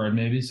instead of spread,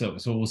 maybe. So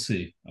we'll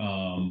see.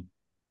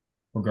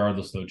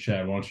 Regardless, though,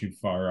 Chad, why don't you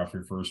fire off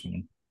your first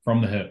one from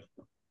the hip?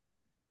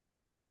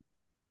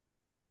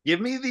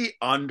 Give me the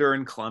under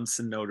in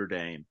Clemson Notre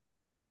Dame.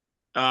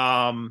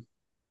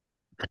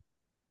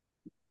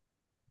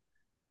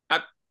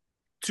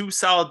 Two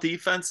solid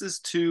defenses,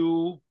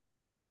 two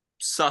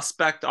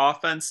suspect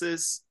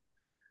offenses.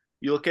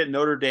 You look at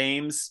Notre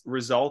Dame's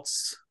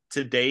results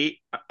to date,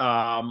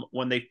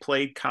 when they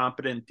played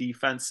competent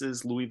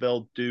defenses,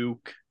 Louisville,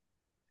 Duke,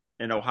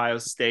 and Ohio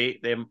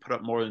State, they haven't put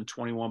up more than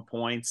 21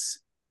 points.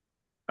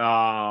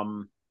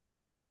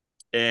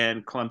 And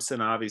Clemson,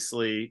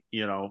 obviously,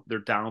 they're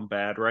down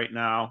bad right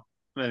now.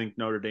 I think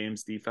Notre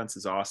Dame's defense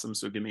is awesome,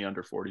 so give me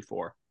under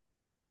 44.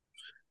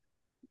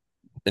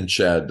 And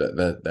Chad,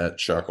 that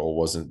chuckle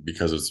wasn't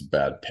because it's a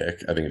bad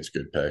pick. I think it's a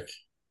good pick.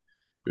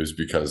 It was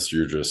because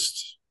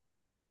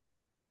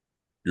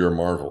you're a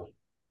marvel.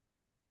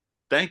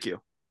 Thank you.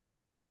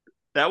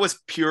 That was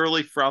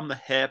purely from the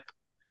hip.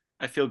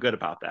 I feel good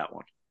about that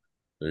one.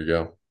 There you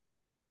go.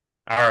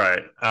 All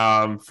right.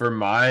 For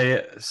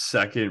my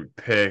second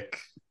pick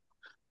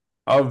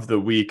of the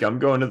week, I'm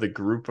going to the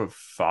group of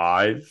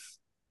 5.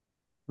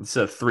 It's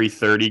a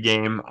 3:30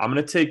 game. I'm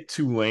going to take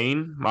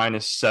Tulane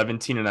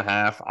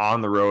 -17.5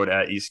 on the road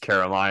at East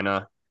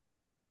Carolina.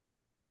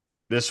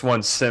 This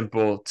one's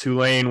simple.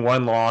 Tulane,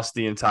 1 loss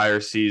the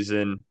entire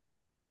season.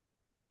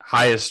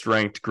 Highest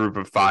ranked group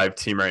of 5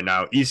 team right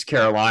now. East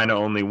Carolina,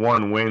 only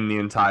 1 win the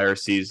entire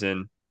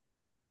season.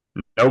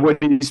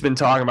 Nobody's been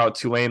talking about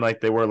Tulane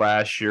like they were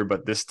last year,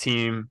 but this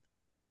team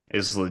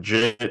is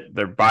legit.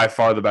 They're by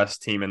far the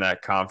best team in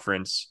that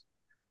conference.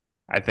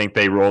 I think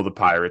they roll the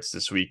Pirates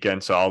this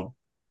weekend, so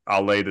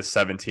I'll lay the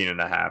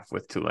 17.5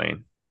 with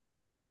Tulane.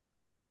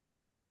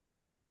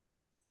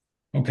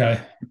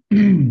 Okay.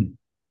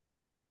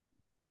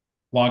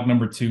 Log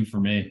number 2 for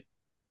me.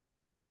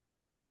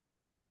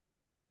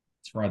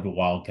 Let's ride the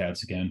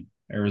Wildcats again.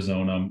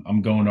 Arizona.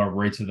 I'm going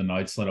right to the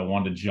Knights that I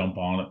wanted to jump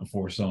on it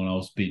before someone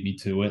else beat me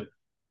to it.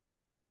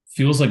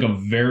 Feels like a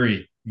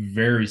very,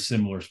 very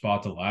similar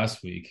spot to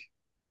last week.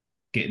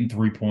 Getting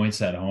 3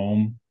 points at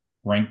home.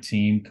 Ranked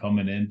team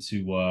coming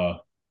into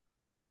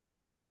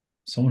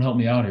someone help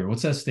me out here.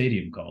 What's that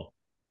stadium called?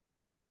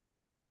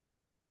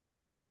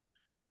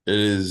 It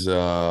is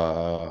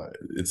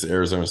it's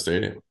Arizona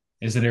Stadium.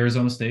 Is it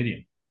Arizona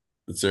Stadium?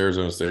 It's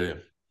Arizona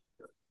Stadium.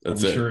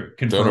 That's Are we it. sure? Don't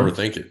Confirmed?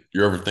 overthink it.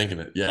 You're overthinking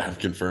it. Yeah, I'm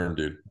confirmed,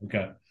 dude.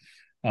 Okay.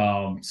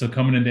 So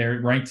coming into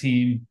ranked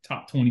team,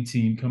 top 20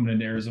 team coming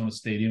into Arizona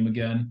Stadium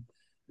again.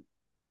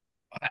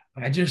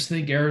 I just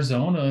think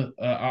Arizona.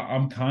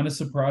 I'm kind of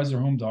surprised they're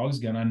home dogs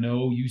again. I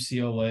know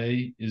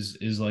UCLA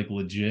is like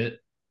legit.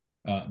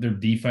 Their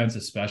defense,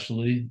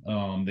 especially,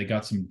 they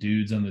got some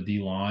dudes on the D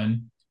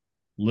line.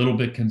 Little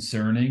bit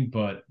concerning,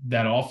 but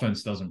that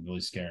offense doesn't really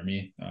scare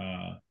me.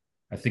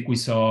 I think we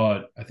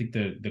saw. I think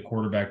the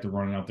quarterback they're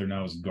running out there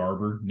now is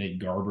Nate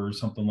Garber, or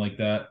something like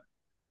that.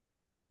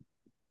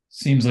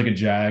 Seems like a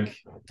Jag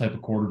type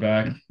of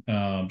quarterback.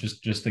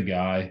 Just a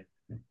guy,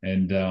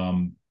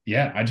 and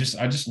yeah, I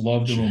just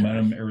love the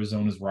momentum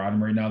Arizona's riding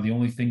right now. The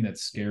only thing that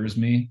scares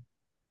me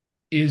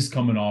is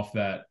coming off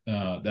that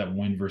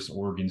win versus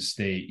Oregon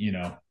State.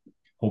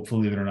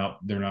 Hopefully they're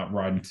not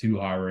riding too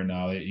high right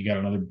now. You got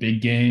another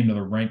big game,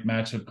 another ranked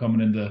matchup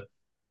coming into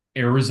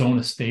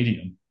Arizona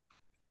Stadium.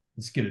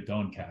 Let's get it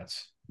done,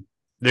 Cats.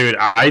 Dude,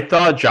 I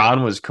thought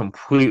John was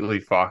completely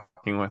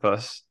fucking with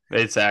us.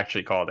 It's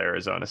actually called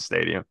Arizona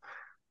Stadium.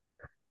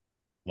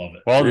 Love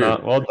it.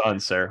 Well done,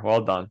 sir.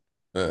 Well done.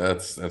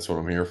 That's what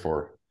I'm here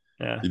for.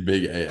 Yeah. The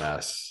big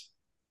AS.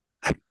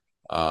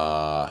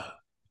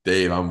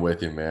 Dave, I'm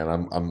with you,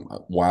 man. I'm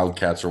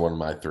Wildcats are one of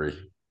my 3.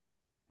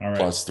 All right.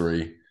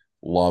 +3.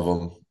 Love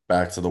them.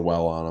 Back to the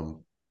well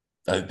on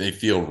them. They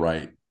feel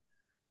right.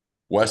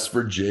 West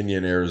Virginia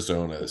and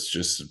Arizona is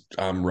just,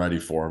 I'm ready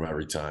for them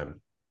every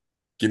time.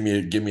 Give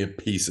me a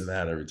piece of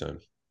that every time.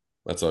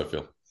 That's how I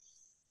feel.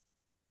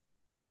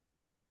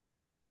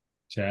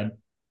 Chad?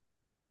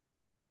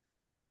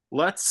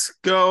 Let's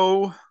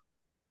go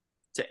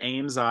to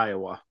Ames,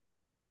 Iowa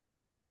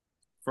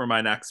for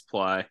my next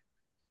play.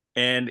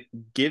 And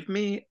give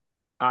me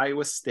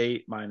Iowa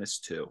State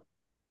 -2.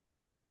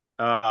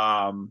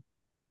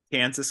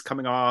 Kansas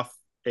coming off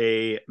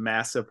a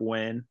massive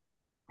win.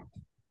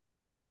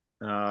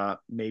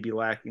 Maybe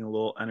lacking a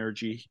little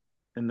energy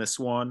in this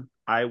one.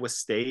 Iowa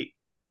State,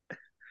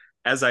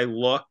 as I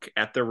look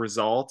at the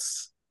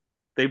results,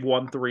 they've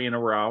won 3 in a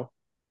row.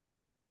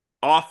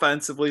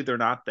 Offensively, they're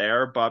not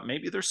there, but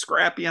maybe they're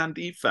scrappy on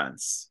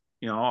defense.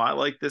 I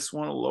like this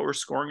one, a lower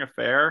scoring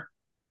affair.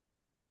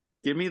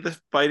 Give me the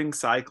Fighting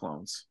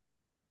Cyclones.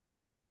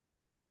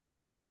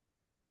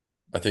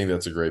 I think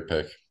that's a great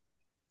pick.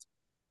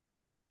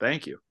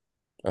 Thank you.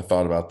 I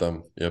thought about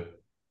them. Yep.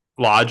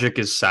 Logic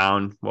is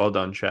sound. Well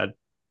done, Chad.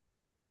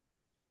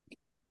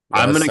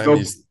 I was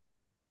going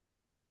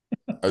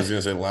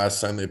to say last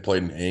time they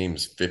played in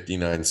Ames,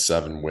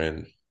 59-7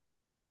 win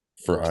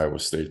for Iowa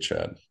State,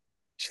 Chad.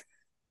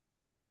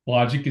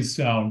 Logic is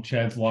sound.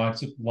 Chad's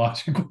logic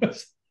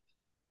was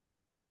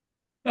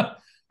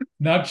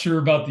not sure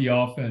about the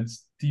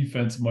offense.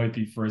 Defense might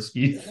be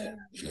frisky.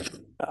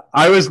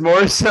 I was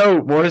more so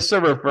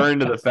referring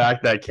to the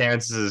fact that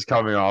Kansas is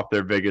coming off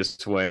their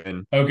biggest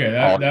win. Okay,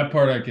 that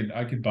part I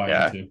could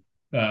buy into.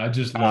 I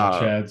just love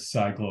Chad's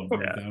Cyclone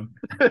breakdown.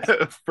 Not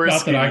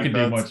that I could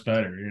do much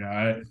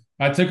better.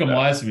 I took him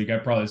last week. I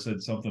probably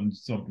said something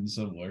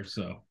similar.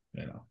 So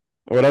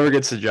whatever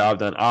gets the job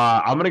done.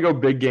 I'm gonna go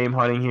big game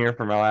hunting here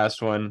for my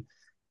last one.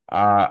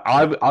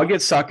 I'll get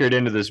suckered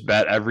into this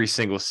bet every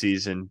single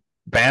season.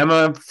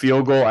 Bama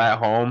field goal at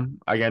home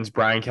against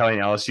Brian Kelly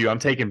and LSU. I'm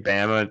taking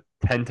Bama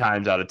 10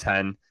 times out of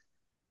 10.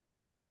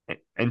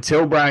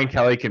 Until Brian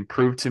Kelly can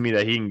prove to me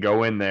that he can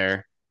go in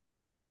there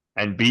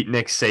and beat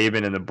Nick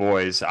Saban and the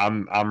boys,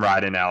 I'm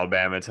riding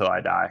Alabama till I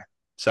die.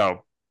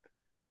 So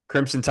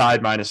Crimson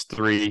Tide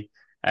 -3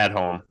 at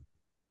home.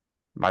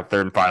 My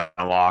third and final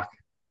lock.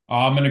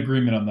 I'm in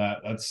agreement on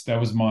that. That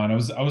was mine. I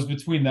was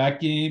between that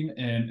game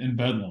and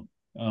Bedlam.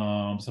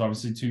 So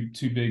obviously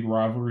two big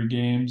rivalry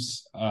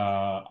games.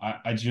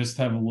 I just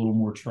have a little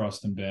more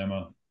trust in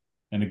Bama.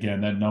 And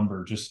again, that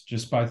number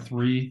just by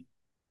 3.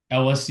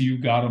 LSU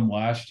got them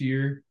last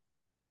year.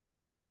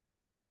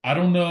 I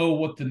don't know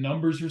what the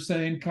numbers are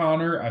saying,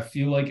 Connor. I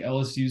feel like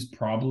LSU is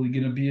probably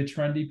going to be a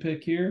trendy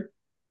pick here.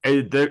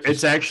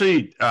 It's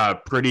actually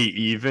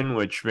pretty even,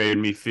 which made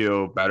me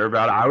feel better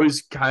about it. I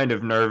was kind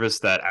of nervous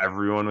that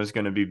everyone was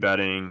going to be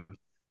betting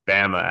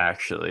Bama,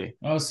 actually.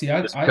 Oh, see,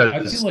 I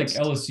feel like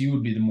LSU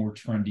would be the more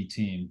trendy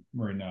team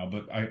right now,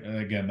 but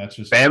that's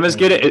just Bama's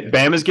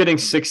getting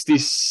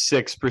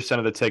 66%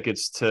 of the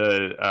tickets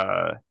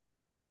to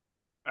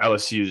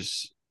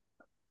LSU's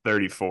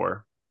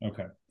 34.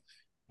 Okay.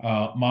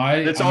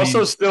 It's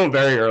also still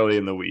very early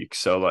in the week,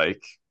 so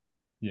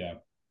yeah,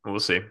 we'll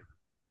see.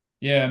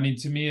 Yeah, I mean,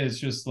 to me, it's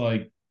just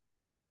like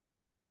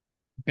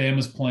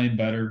Bama's playing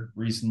better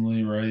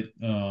recently, right?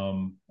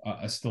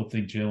 I still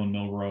think Jalen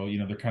Milroe,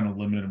 they're kind of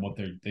limited in what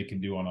they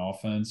can do on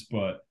offense,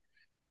 but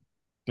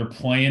they're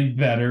playing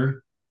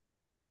better.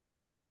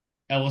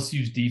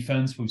 LSU's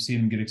defense, we've seen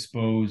them get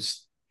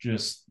exposed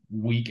just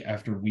week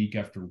after week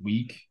after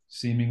week,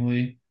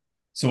 seemingly.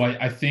 So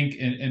I think,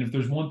 and if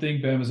there's one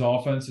thing Bama's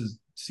offense has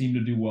seemed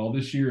to do well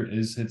this year, it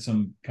is hit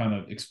some kind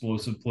of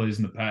explosive plays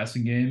in the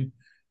passing game.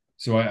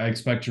 So I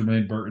expect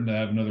Jermaine Burton to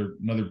have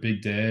another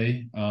big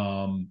day.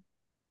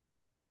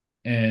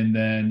 And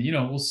then,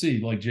 we'll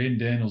see. Like Jaden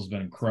Daniels has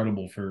been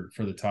incredible for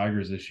the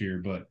Tigers this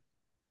year, but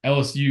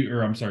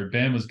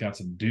Bama's got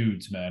some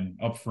dudes, man,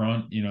 up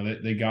front.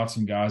 They got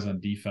some guys on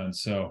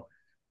defense. So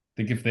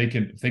I think if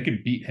they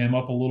could beat him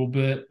up a little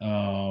bit,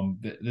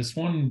 this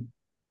one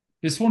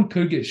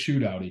could get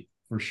shootouty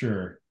for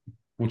sure,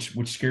 which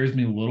scares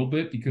me a little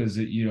bit because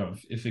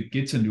if it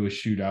gets into a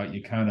shootout,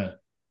 you kind of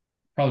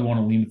probably want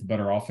to lean with the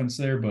better offense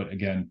there. But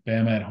again,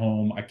 Bama at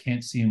home, I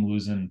can't see him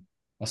losing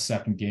a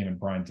second game in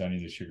Bryant-Denny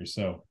this year.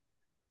 So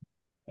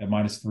at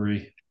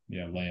 -3,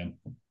 yeah, Lamb,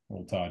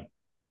 Roll Tide.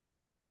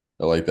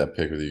 I like that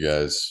pick with you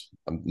guys.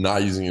 I'm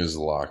not using it as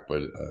a lock,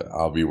 but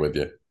I'll be with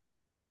you.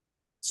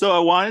 So I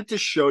wanted to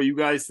show you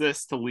guys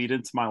this to lead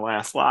into my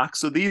last lock.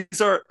 So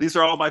these are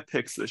all my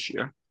picks this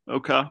year.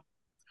 Okay.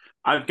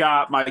 I've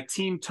got my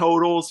team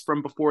totals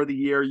from before the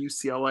year: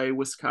 UCLA,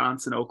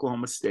 Wisconsin,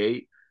 Oklahoma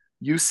State.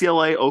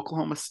 UCLA,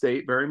 Oklahoma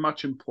State, very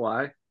much in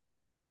play.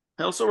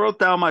 I also wrote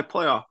down my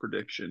playoff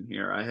prediction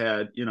here. I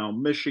had,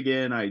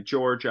 Michigan, I had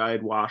Georgia, I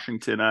had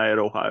Washington, I had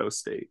Ohio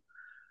State.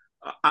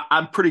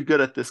 I'm pretty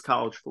good at this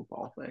college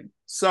football thing.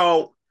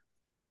 So,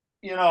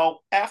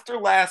 after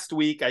last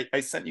week, I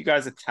sent you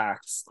guys a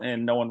text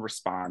and no one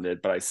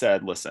responded, but I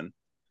said, listen,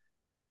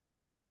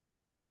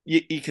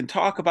 you can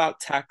talk about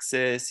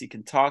Texas, you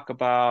can talk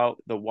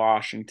about the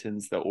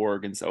Washingtons, the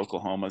Oregons, the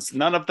Oklahomas.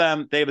 None of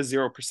them, they have a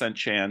 0%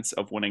 chance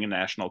of winning a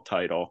national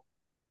title.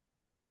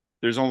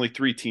 There's only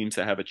 3 teams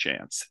that have a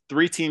chance.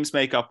 3 teams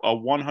make up a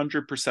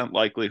 100%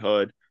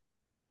 likelihood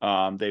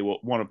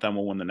one of them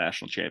will win the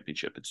national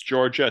championship. It's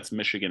Georgia, it's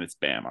Michigan, it's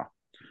Bama.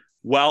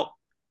 Well,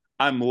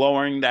 I'm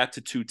lowering that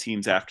to 2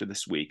 teams after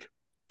this week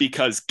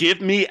because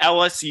give me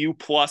LSU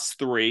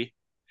 +3.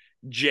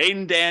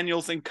 Jaden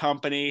Daniels and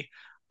company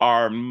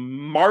are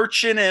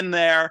marching in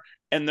there,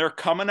 and they're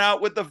coming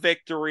out with the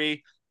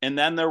victory. And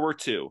then there were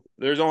 2.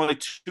 There's only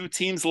 2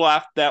 teams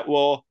left that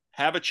will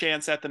have a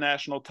chance at the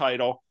national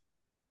title.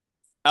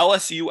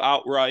 LSU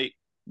outright.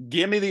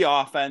 Give me the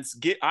offense.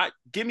 Give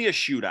me a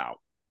shootout.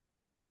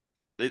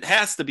 It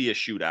has to be a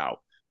shootout.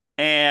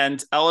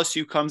 And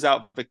LSU comes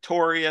out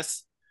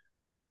victorious.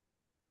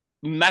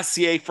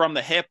 Messier from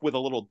the hip with a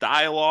little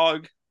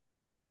dialogue.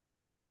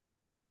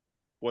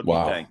 What do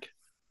you think?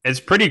 It's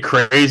pretty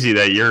crazy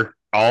that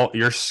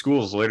your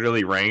school's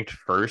literally ranked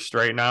first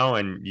right now,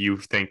 and you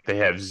think they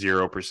have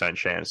 0%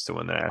 chance to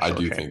win the national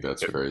championship. think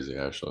that's crazy,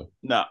 actually.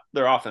 No,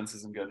 their offense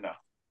isn't good enough.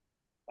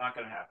 Not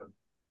going to happen.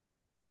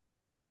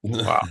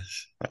 Wow.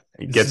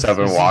 He gets up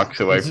and walks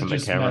away from the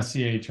camera.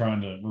 Messier trying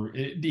to.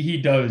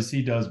 He does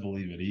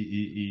believe it.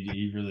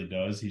 He really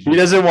does. He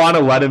doesn't want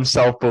to let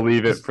himself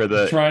believe it for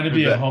the trying to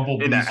be a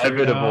humble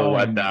inevitable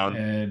letdown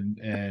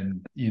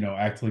and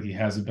act like he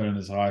hasn't been on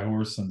his high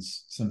horse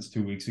since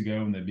 2 weeks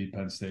ago when they beat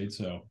Penn State.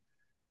 So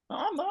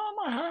I'm not on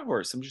my high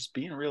horse. I'm just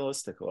being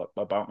realistic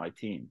about my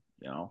team.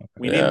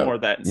 We need more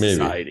of that in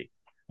society.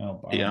 I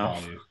don't buy you.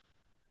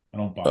 I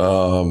don't buy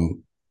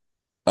you.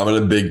 I'm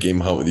in a big game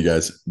hunt with you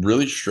guys.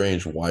 Really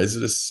strange. Why is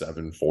it a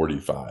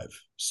 7:45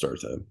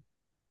 start time?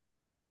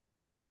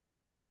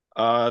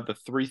 The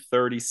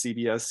 3:30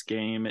 CBS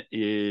game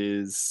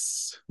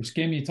is. Which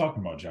game are you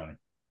talking about, Johnny?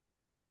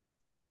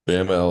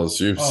 Bama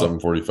LSU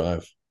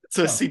 7:45. It's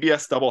a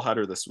CBS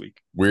doubleheader this week.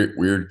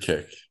 Weird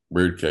kick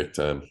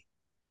time.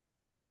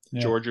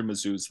 Yeah. Georgia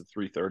Mizzou's the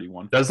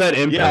 3:31. Does that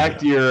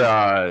impact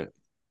your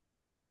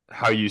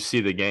how you see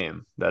the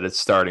game? That it's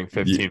starting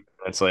 15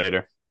 minutes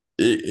later.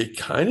 It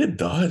kind of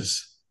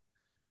does.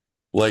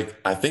 Like,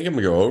 I think I'm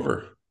gonna go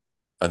over.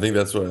 I think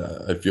that's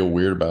what I feel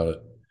weird about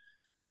it.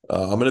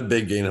 I'm in a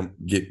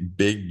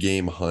big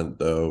game hunt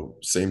though.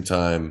 Same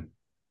time,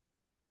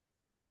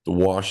 the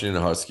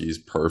Washington Huskies,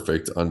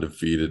 perfect,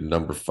 undefeated,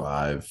 number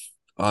 5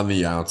 on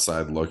the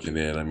outside looking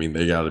in. I mean,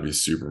 they got to be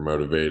super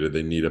motivated.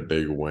 They need a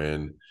big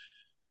win.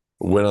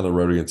 A win on the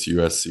road against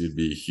USC would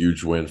be a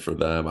huge win for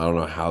them. I don't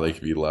know how they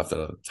could be left out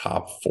of the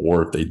top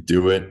 4 if they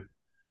do it.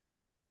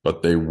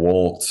 But they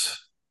won't.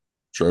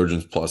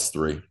 Trojans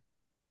 +3.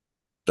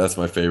 That's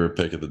my favorite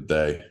pick of the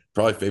day.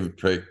 Probably favorite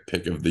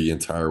pick of the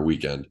entire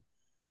weekend.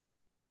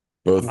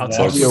 I'll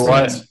tell you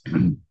what.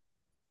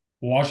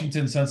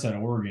 Washington, since that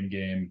Oregon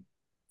game,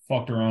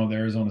 fucked around with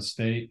Arizona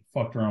State,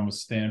 fucked around with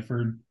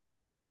Stanford.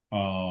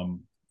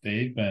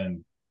 They've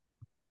been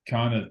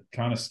kind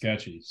of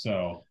sketchy.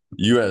 So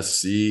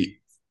USC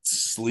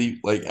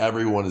sleep, like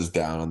everyone is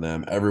down on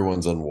them.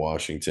 Everyone's on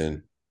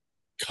Washington.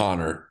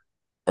 Connor,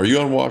 are you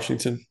on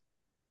Washington?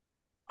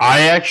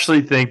 I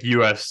actually think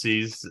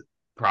USC's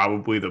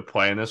probably the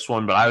play in this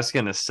one, but I was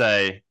going to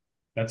say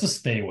that's a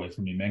stay away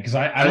from me, man, because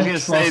I don't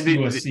trust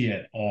USC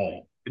at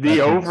all.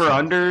 The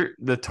over-under,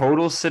 the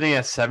total's sitting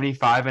at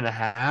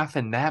 75.5,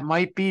 and that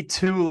might be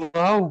too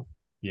low.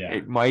 Yeah.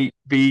 It might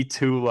be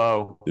too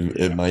low.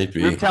 It might be.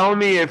 You're telling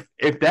me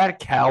if that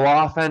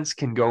Cal offense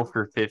can go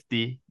for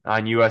 50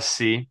 on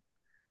USC,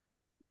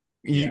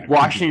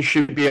 Washington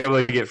should be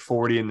able to get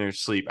 40 in their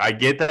sleep. I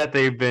get that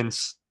they've been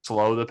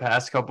slow the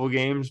past couple of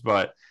games,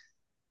 but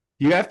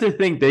you have to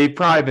think they've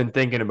probably been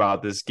thinking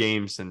about this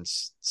game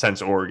since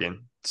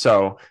Oregon.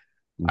 So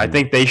I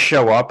think they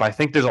show up. I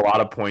think there's a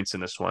lot of points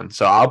in this one.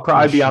 So I'll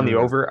probably be on the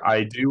over.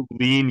 I do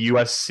lean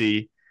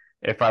USC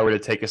if I were to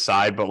take a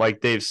side, but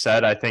like Dave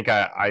said, I think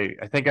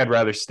I'd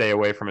rather stay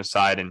away from a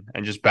side and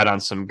just bet on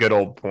some good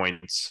old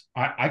points.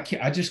 I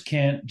just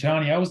can't,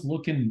 Johnny. I was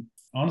looking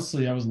at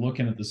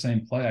the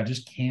same play. I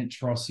just can't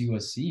trust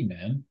USC,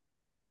 man.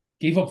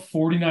 Gave up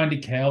 49 to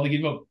Cal. They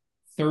gave up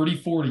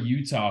 34 to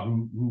Utah,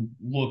 who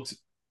looked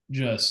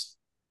just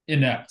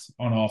inept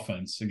on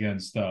offense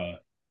against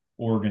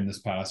Oregon this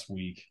past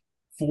week.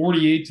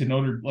 48 to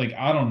Notre. Like,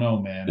 I don't know,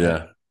 man.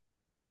 Yeah.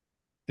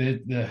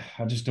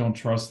 I just don't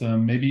trust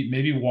them.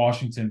 Maybe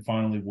Washington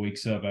finally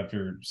wakes up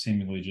after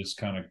seemingly just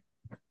kind of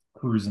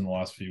cruising the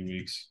last few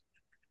weeks.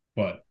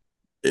 But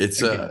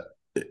it's kind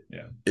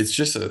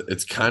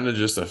of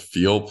just a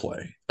feel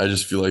play. I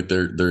just feel like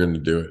they're going to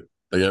do it.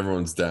 Like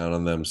everyone's down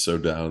on them, so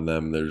down on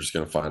them. They're just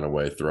going to find a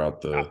way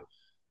throughout the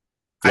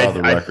records.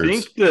 I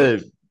think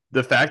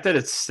the fact that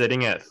it's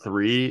sitting at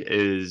 3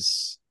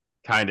 is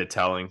kind of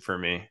telling for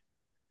me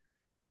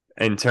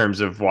in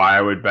terms of why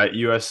I would bet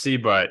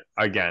USC. But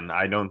again,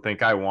 I don't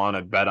think I want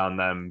to bet on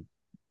them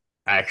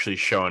actually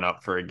showing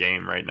up for a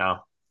game right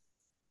now.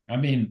 I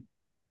mean,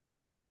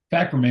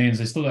 fact remains,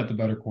 they still got the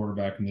better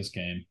quarterback in this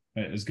game,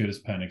 as good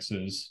as Penix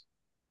is.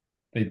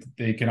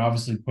 They can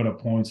obviously put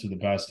up points for the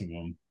best of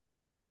them.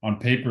 On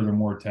paper, they're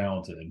more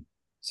talented.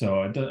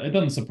 So it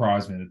doesn't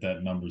surprise me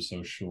that number's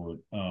so short.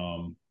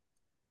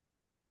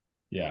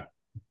 Yeah.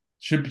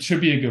 Should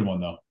be a good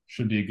one, though.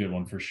 Should be a good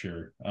one for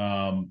sure.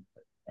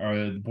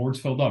 The board's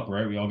filled up,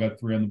 right? We all got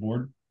 3 on the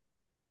board?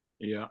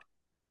 Yeah.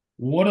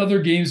 What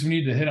other games we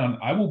need to hit on?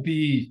 I will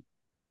be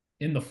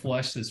in the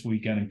flesh this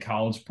weekend in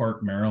College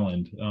Park,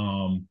 Maryland.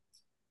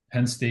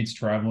 Penn State's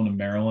traveling to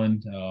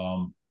Maryland.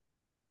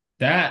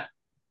 That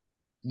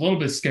a little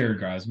bit scared,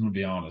 guys. I'm gonna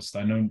be honest.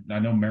 I know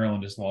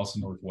Maryland just lost to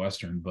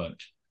Northwestern, but a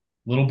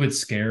little bit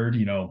scared.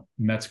 You know,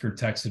 Metzger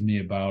texted me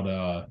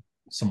about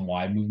some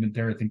line movement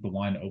there. I think the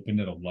line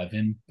opened at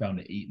 11, down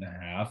to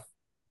 8.5.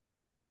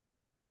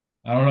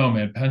 I don't know,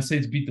 man. Penn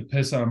State's beat the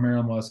piss out of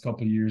Maryland the last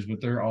couple of years,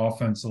 but their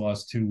offense the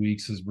last 2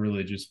 weeks has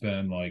really just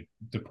been like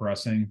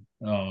depressing.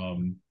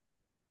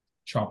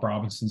 Chop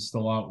Robinson's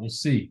still out. We'll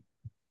see.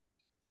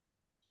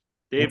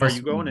 Dave, are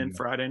you going in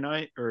Friday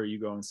night or are you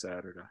going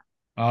Saturday?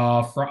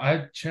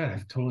 Chad,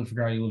 I totally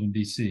forgot you live in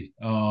DC.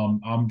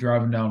 I'm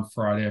driving down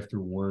Friday after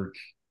work.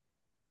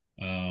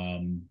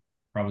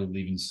 Probably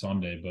leaving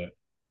Sunday, but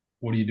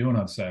what are you doing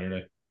on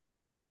Saturday?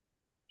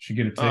 Should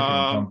get a ticket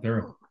and come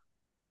through.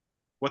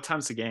 What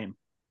time's the game?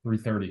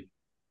 3:30.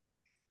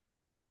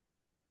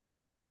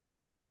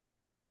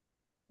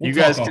 You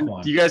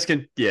guys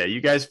can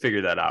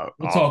figure that out.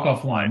 We'll talk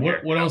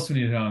offline. What else we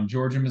need on?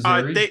 Georgia,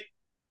 Missouri?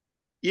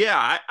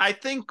 I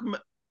think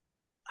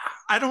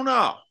I don't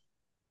know.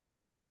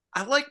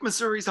 I like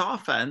Missouri's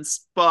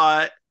offense,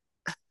 but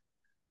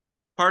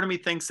part of me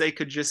thinks they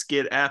could just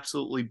get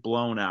absolutely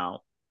blown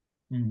out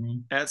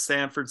at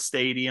Sanford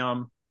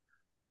Stadium.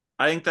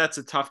 I think that's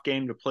a tough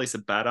game to place a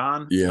bet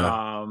on.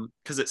 Yeah.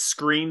 Because it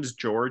screams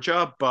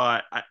Georgia,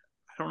 but I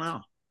don't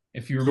know.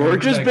 If you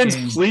Georgia's been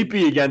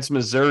sleepy against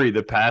Missouri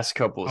the past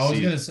couple of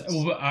seasons.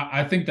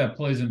 I think that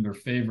plays in their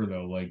favor,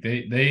 though. Like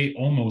they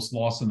almost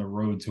lost on the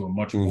road to a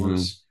much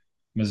worse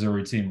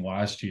Missouri team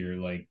last year.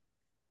 Like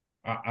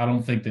I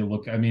don't think they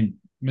look. I mean,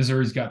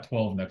 Missouri's got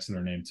 12 next to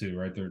their name too,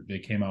 right? They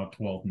came out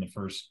 12th in the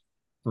first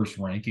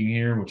ranking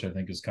here, which I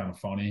think is kind of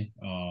funny.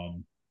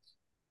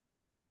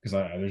 Because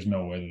there's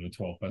no way they're the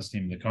 12th best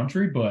team in the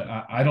country, but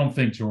I don't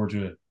think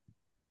Georgia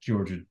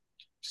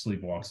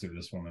sleepwalks through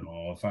this one at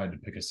all. If I had to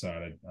pick a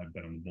side, I'd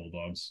bet on the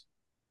Bulldogs.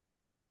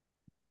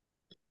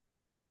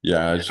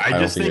 Yeah, I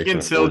just think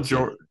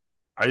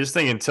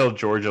until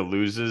Georgia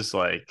loses,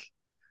 like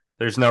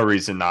there's no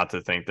reason not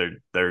to think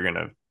they're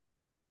gonna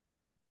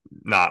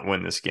not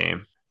win this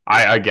game.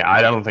 I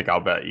don't think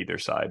I'll bet either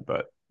side,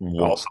 but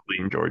I'll also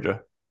lean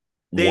Georgia.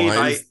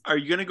 Dave, are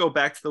you going to go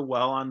back to the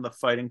well on the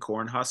Fighting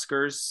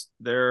Cornhuskers?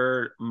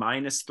 They're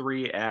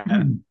 -3 at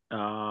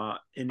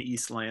in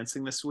East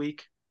Lansing this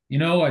week. You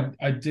know,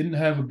 I didn't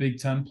have a Big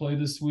Ten play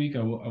this week.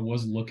 I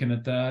was looking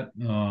at that.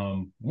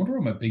 I wonder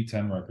what my Big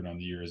Ten record on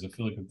the year is. I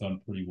feel like I've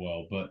done pretty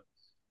well, but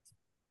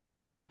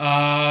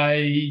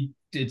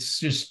it's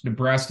just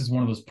Nebraska's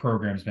one of those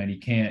programs, man. You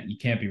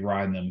can't be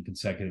riding them in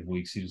consecutive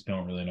weeks. You just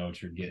don't really know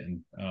what you're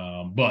getting.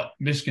 But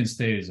Michigan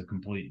State is a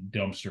complete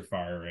dumpster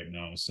fire right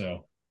now,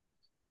 so.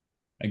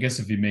 I guess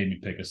if you made me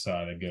pick a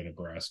side, I'd go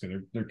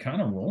Nebraska. They're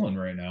kind of rolling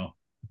right now.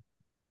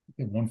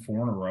 They've won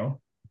 4 in a row.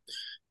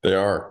 They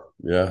are,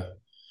 yeah.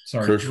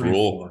 Sorry, Coach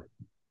Rule,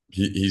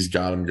 he's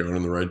got him going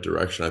in the right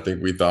direction. I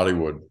think we thought he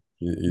would.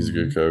 He's a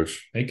good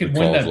coach. They could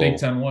win that Big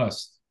Ten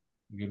West.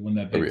 They could win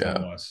that Big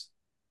Ten West.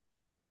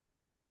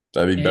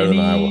 That'd be better than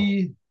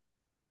Iowa.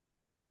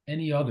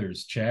 Any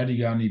others? Chad, you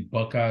got any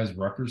Buckeyes,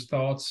 Rutgers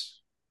thoughts?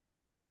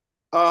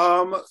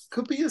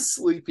 Could be a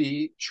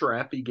sleepy,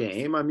 trappy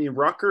game. I mean,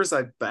 Rutgers,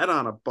 I bet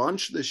on a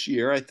bunch this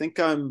year. I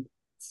think I'm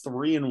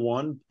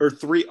 3-1 or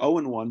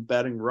 3-0-1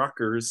 betting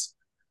Rutgers.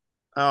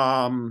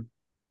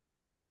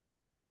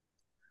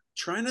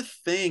 trying to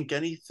think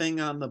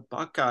anything on the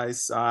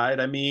Buckeyes side.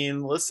 I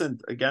mean, listen,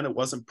 again, it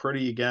wasn't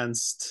pretty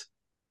against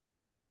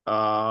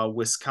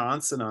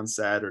Wisconsin on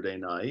Saturday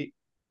night.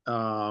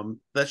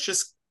 That's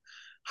just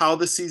how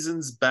the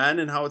season's been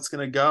and how it's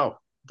going to go.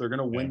 They're going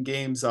to win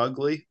games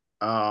ugly.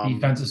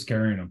 Defense is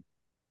carrying them.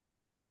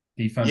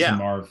 Defense and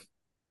Marv.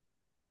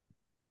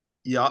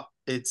 Yeah,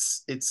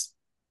 it's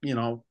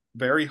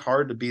very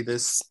hard to be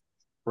this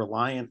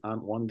reliant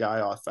on one guy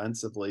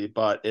offensively,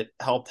 but it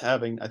helped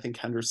having, I think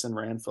Henderson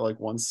ran for like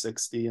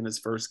 160 in his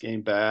first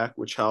game back,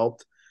 which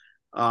helped.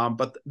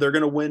 But they're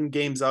going to win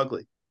games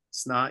ugly.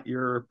 It's not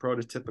your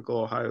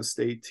prototypical Ohio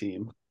State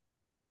team.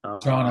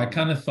 John, I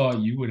kind of thought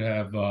you would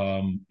have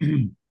a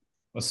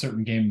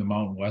certain game in the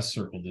Mountain West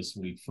circle this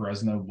week.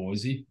 Fresno,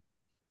 Boise.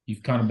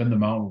 You've kind of been the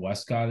Mountain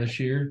West guy this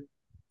year.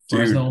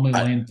 Fresno only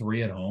laying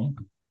 3 at home.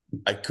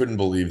 I couldn't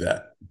believe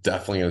that.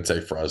 Definitely going to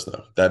take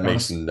Fresno. That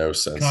makes no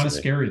sense. Kind of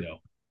scary though.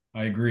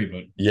 I agree,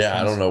 but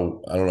yeah, I don't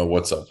know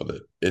what's up with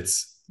it.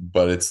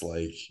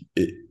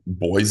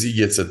 Boise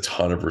gets a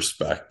ton of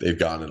respect. They've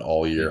gotten it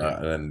all year,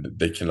 and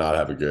they cannot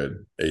have a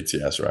good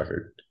ATS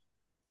record.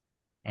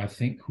 I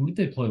think who did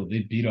they play? They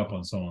beat up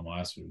on someone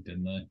last week,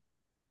 didn't they?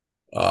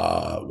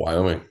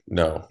 Wyoming.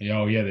 No.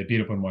 Oh yeah, they beat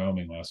up on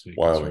Wyoming last week.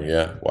 Wyoming,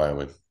 yeah,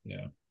 Wyoming.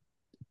 Yeah.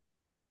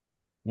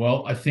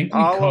 Well, I think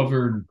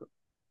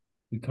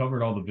we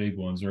covered all the big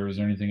ones. Or is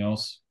there anything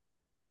else?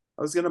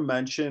 I was going to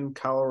mention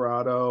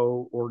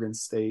Colorado, Oregon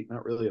State.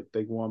 Not really a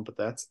big one, but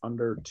that's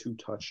under 2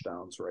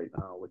 touchdowns right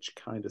now, which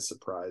kind of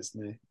surprised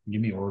me.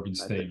 Give me Oregon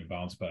State and a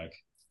bounce back.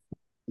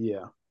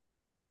 Yeah.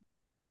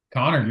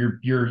 Connor,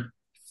 your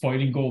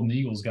Fighting Golden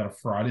Eagles got a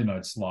Friday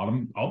night slot.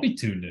 I'll be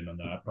tuned in on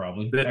that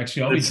probably.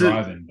 Actually, I'll be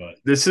driving, but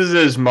this is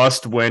as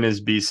must win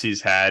as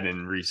BC's had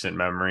in recent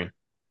memory.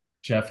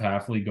 Jeff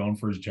Hafley going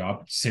for his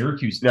job.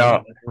 Syracuse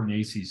no for an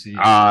ACC.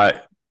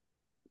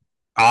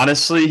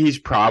 Honestly, he's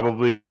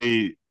probably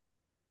a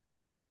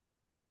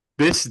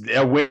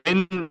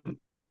win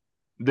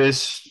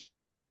this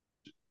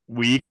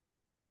week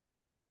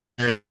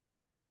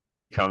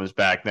comes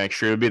back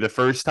next year. It'll be the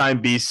first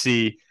time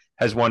BC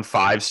has won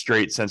 5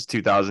 straight since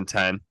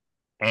 2010,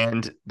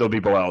 and they'll be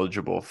bowl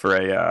eligible for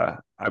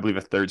I believe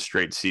a 3rd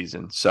straight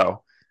season.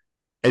 So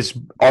as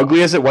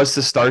ugly as it was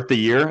to start the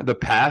year, the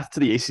path to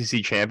the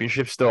ACC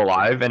championship is still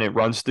alive, and it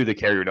runs through the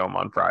Carrier Dome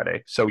on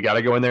Friday. So we got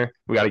to go in there.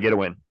 We got to get a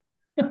win.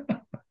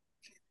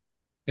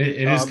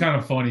 It is kind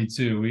of funny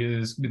too.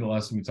 This could be the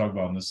last thing we talk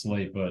about on the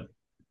slate, but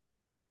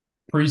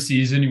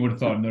preseason, you would have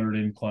thought Notre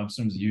Dame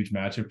Clemson was a huge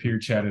matchup here.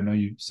 Chad, I know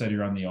you said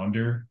you're on the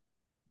under.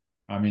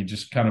 I mean,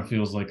 just kind of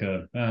feels like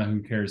a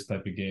who cares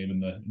type of game in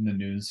the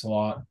noon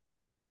slot.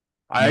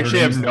 I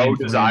actually have no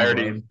desire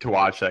to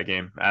watch that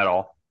game at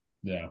all.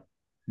 Yeah.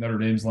 Notre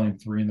Dame's laying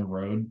 3 in the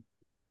road.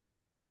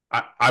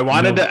 I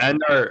wanted to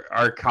end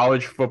our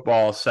college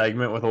football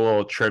segment with a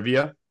little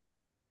trivia.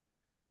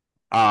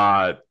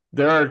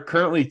 There are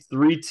currently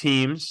 3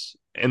 teams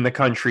in the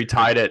country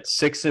tied at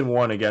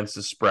 6-1 against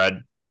the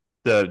spread,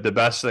 the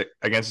best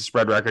against the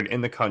spread record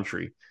in the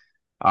country.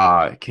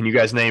 Can you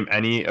guys name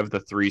any of the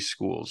 3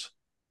 schools?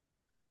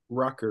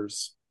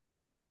 Rutgers.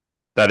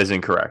 That is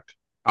incorrect.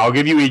 I'll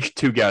give you each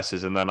 2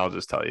 guesses, and then I'll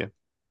just tell you.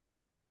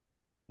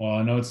 Well,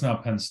 I know it's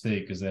not Penn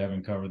State because they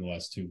haven't covered the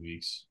last 2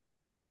 weeks.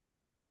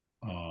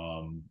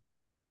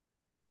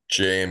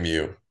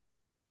 JMU.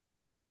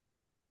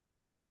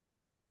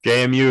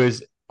 JMU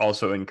is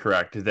also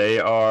incorrect. They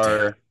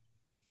are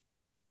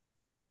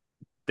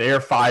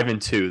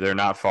 5-2. They're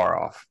not far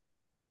off.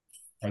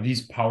 Are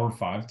these Power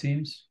 5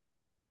 teams?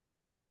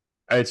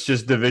 It's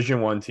just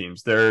Division I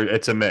teams.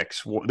 It's a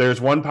mix.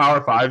 There's 1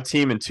 Power 5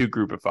 team and 2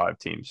 Group of 5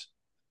 teams.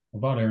 What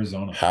about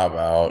Arizona? How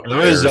about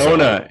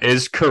Arizona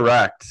is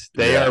correct.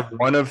 They are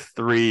 1 of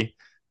 3,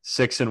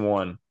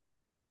 6-1.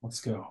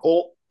 Let's go.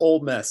 Ole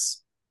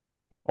Miss.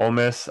 Ole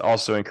Miss,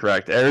 also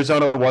incorrect.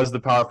 Arizona was the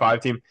Power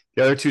 5 team.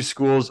 The other 2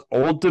 schools,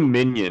 Old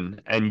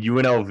Dominion and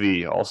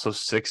UNLV, also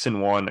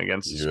 6-1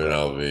 against the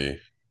UNLV.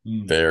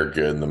 They're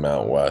good in the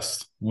Mountain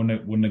West.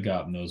 Wouldn't have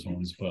gotten those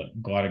ones, but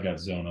I'm glad I got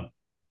Zona.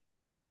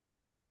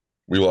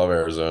 We love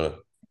Arizona.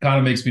 Kind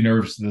of makes me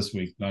nervous this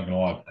week, not going to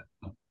lie.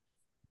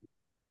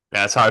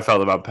 That's how I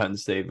felt about Penn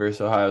State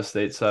versus Ohio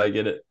State, so I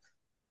get it.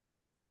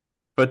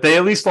 But they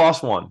at least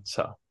lost 1,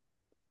 so.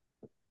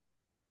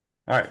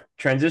 All right,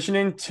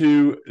 transitioning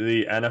to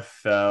the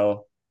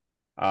NFL.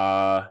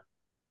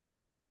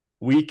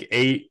 Week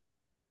 8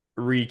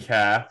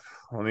 recap.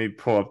 Let me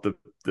pull up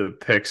the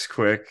picks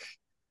quick.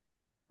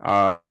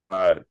 Was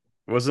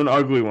an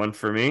ugly one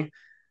for me.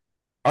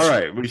 All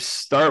right, we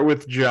start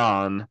with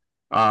John.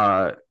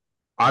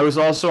 I was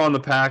also on the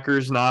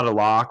Packers, not a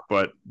lock,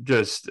 but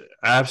just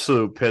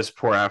absolute piss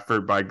poor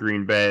effort by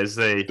Green Bay as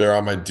they're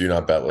on my do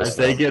not bet list. As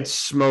they get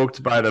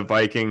smoked by the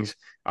Vikings.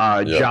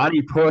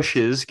 Johnny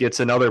gets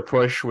another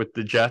push with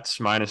the Jets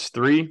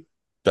 -3.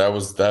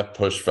 That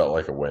push felt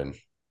like a win.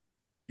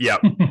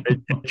 Yep,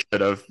 it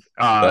should have.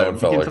 We can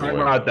talk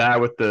about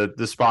that with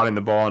the spotting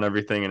the ball and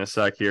everything in a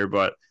sec here,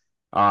 but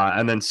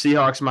and then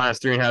Seahawks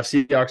 -3.5.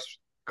 Seahawks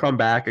come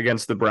back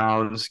against the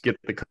Browns, get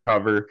the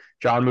cover.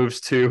 John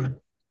moves to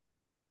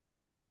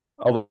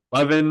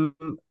 11,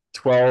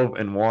 12,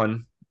 and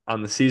 1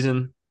 on the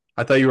season.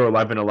 I thought you were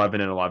 11,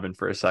 11, and 11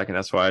 for a second.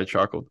 That's why I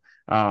chuckled.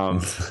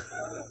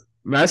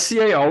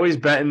 Messier always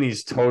betting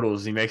these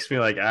totals. He makes me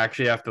like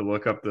actually have to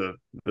look up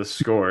the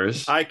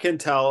scores. I can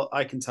tell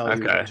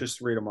Okay. you.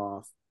 Just read them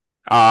off.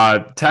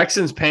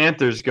 Texans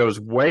Panthers goes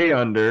way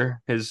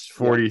under his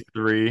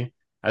 43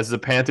 as the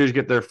Panthers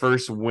get their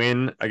first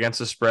win against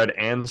the spread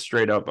and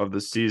straight up of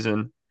the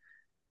season.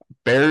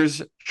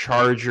 Bears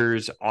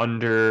Chargers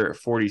under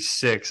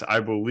 46, I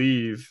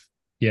believe.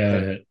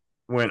 Yeah.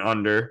 Went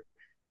under.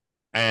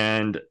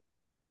 And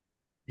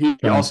he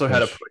Giants also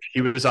had a push. push.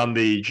 He was on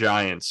the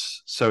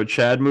Giants. So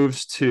Chad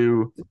moves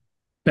to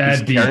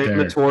Bad beat carrying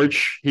there. the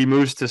torch. He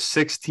moves to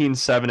 16,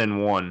 7,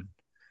 and 1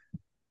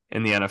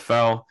 in the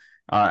NFL.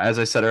 As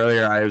I said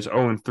earlier, I was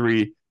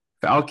 0-3.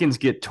 Falcons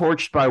get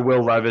torched by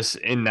Will Levis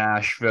in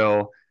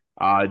Nashville.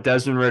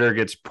 Desmond Ridder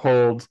gets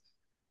pulled.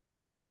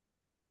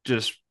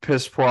 Just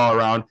piss poor all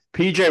around.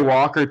 PJ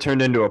Walker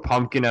turned into a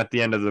pumpkin at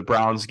the end of the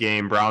Browns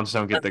game. Browns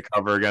don't get the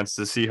cover against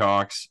the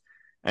Seahawks.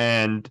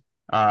 And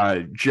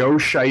Joe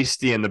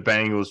Shiesty and the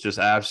Bengals just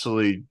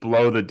absolutely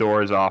blow the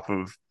doors off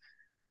of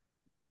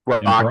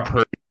Brock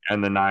Purdy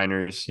and the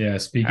Niners. Yeah,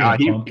 speaking of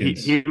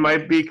pumpkins. He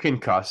might be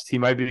concussed. We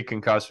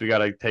got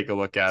to take a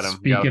look at him.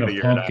 Speaking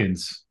of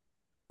pumpkins.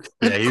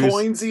 Yeah,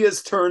 Coinsy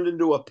has turned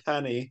into a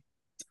penny.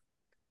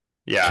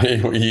 Yeah.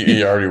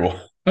 he already won.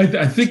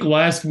 I think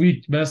last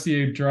week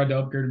Messier tried to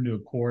upgrade him to a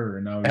quarter,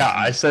 and now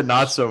I said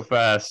not so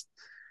fast.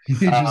 He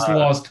just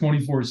lost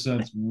 24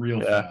 cents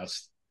real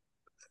fast.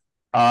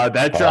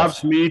 That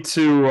drops me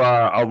to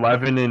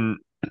 11 and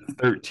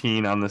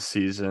 13 on the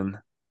season,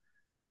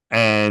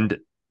 and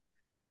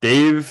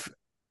Dave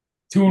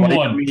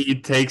 2-1.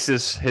 He takes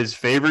his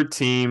favorite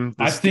team.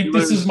 I think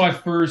this is my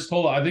first.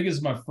 Hold on, I think this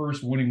is my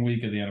first winning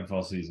week of the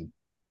NFL season.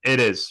 It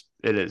is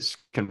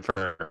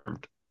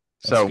confirmed.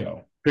 Let's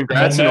go.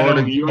 Congrats in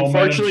order. You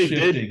unfortunately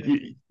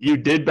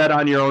did bet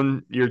on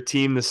your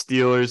team, the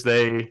Steelers.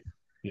 They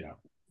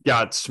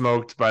got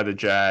smoked by the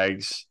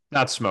Jags.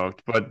 Not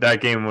smoked, but that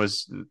game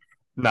was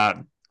not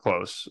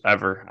close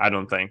ever, I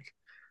don't think.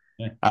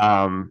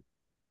 Yeah.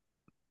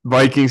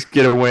 Vikings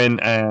get a win,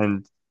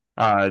 and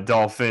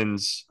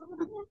Dolphins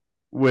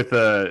with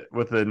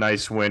a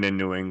nice win in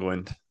New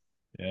England.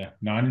 Yeah,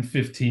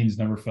 9-15's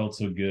never felt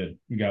so good.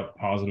 We got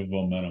positive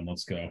momentum.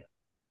 Let's go.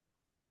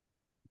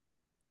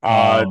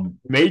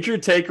 Major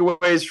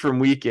takeaways from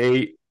week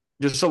 8,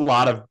 just a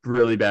lot of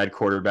really bad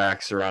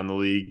quarterbacks around the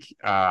league.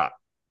 I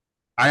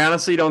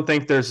honestly don't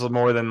think there's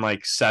more than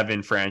like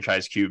 7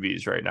 franchise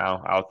QBs right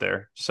now out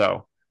there.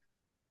 So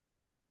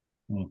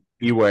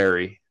be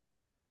wary.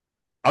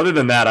 Other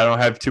than that, I don't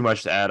have too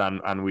much to add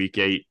on week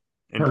 8.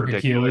 Kirk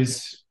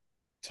Achilles,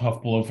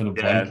 tough blow for the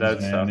Vikings,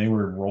 man. Tough. They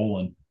were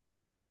rolling.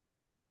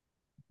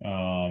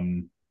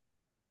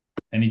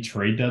 Any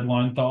trade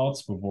deadline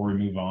thoughts before we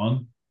move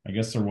on? I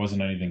guess there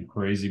wasn't anything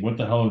crazy. What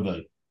the hell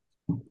are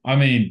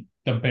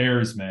the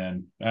Bears,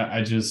 man.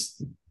 I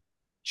just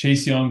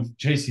Chase Young,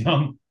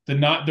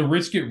 the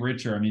rich get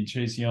richer. I mean,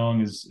 Chase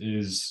Young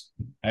is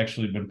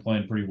actually been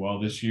playing pretty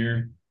well this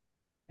year,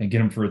 and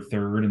get him for a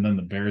third, and then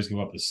the Bears give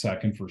up the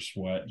second for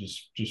Sweat.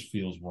 Just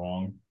feels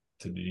wrong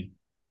to me.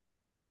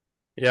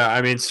 Yeah,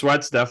 I mean,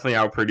 Sweat's definitely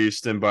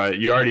outproduced him, but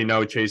you already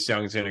know Chase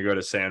Young's going to go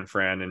to San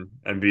Fran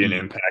and be an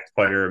impact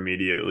player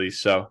immediately.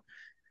 So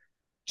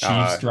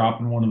Chiefs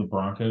dropping one of the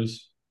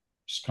Broncos,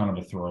 just kind of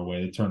a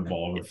throwaway. They turned the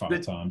ball over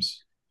 5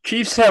 times.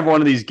 Chiefs have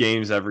one of these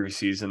games every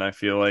season, I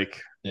feel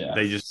like. Yeah.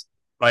 They just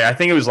I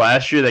think it was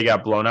last year they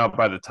got blown out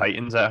by the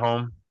Titans at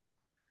home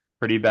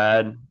pretty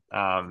bad.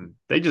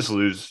 They just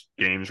lose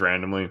games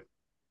randomly.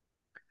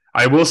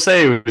 I will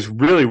say it was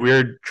really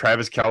weird.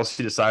 Travis Kelce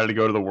decided to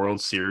go to the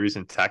World Series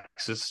in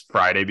Texas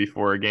Friday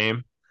before a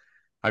game.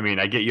 I mean,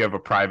 I get you have a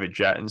private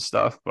jet and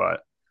stuff, but a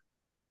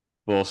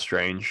little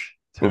strange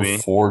to me.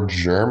 Before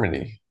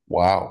Germany.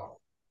 Wow.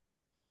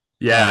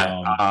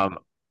 Yeah.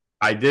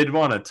 I did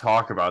want to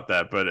talk about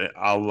that, but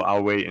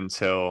I'll wait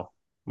until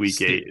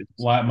week 8.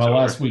 My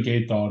last week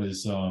 8 thought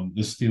is the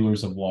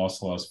Steelers have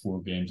lost the last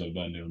 4 games I've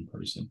been to in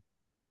person.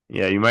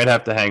 Yeah, you might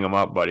have to hang them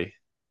up, buddy.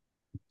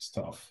 It's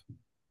tough.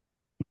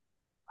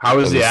 How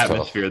was the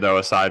atmosphere, though,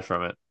 aside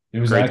from it? It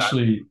was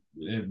actually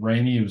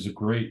rainy. It was a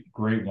great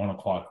 1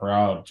 o'clock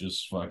crowd.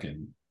 Just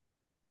fucking,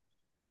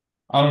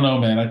 I don't know,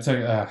 man.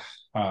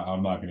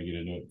 I'm not going to get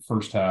into it.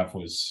 First half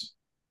was,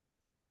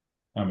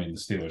 I mean, the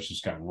Steelers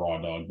just got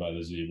raw dogged by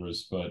the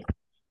Zebras, but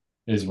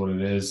is what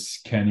it is.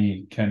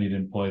 Kenny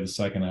didn't play the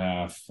second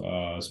half.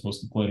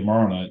 Supposed to play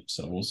tomorrow night,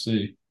 so we'll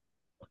see.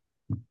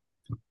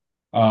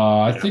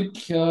 I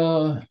think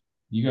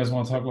you guys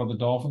want to talk about the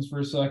Dolphins for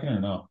a second or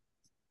no?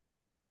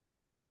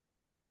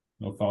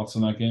 No thoughts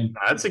on that game?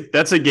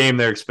 That's a game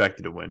they're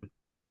expected to win.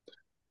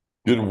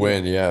 Good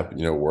win, yeah.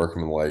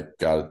 Workman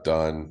got it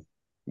done.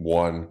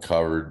 Won,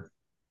 covered.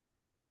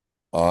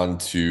 On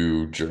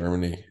to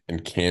Germany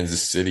and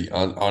Kansas City.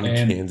 On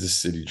Kansas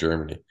City,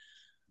 Germany.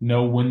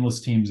 No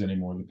winless teams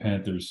anymore. The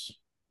Panthers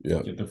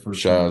Yeah. Get their first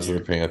Shout win out of to the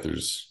the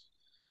Panthers.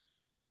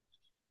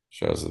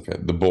 Shout out to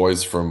the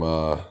boys from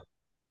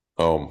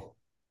home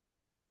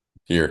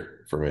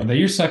here for year. Are me. they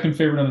your second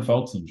favorite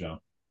NFL team, John?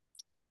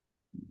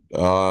 I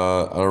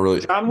don't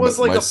really. John was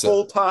like my a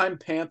full-time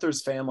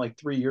Panthers fan like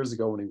 3 years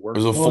ago when he I worked.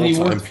 was a Well, he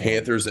full-time worked for them.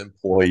 Panthers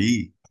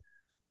employee.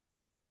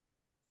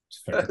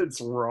 It's fair.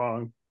 It's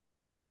wrong.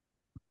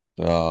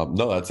 No,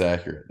 that's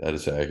accurate. That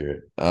is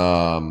accurate.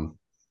 Let's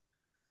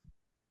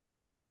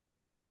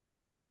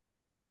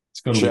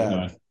go to week Chad,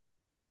 9.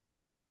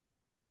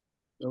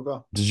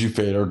 Okay. did you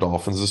fade our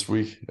Dolphins this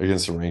week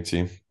against a ranked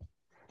team?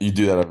 You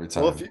do that every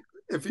time. Well,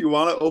 if you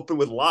want to open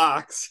with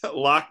locks,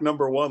 lock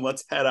number 1,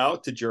 let's head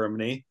out to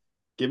Germany.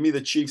 Give me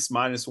the Chiefs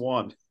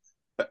 -1.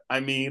 I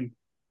mean,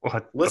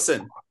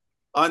 listen,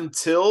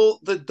 until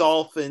the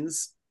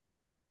Dolphins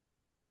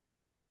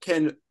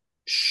can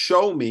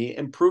show me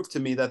and prove to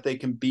me that they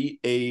can beat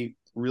a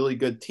really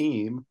good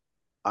team,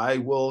 I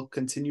will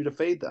continue to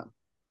fade them.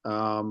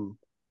 I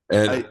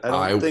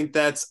don't think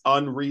that's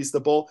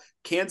unreasonable.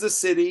 Kansas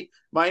City,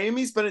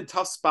 Miami's been in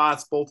tough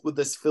spots both with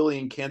this Philly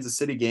and Kansas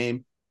City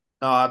game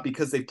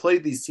because they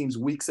played these teams a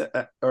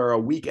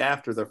week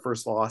after their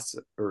first loss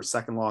or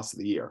second loss of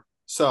the year.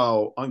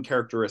 So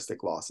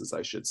uncharacteristic losses,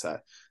 I should say.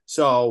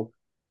 So,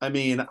 I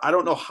mean, I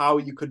don't know how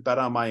you could bet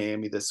on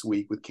Miami this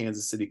week with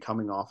Kansas City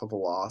coming off of a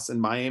loss,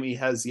 and Miami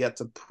has yet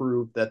to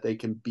prove that they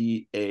can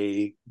beat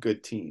a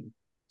good team.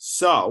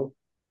 So,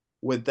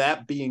 with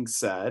that being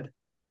said,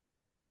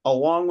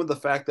 along with the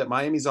fact that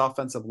Miami's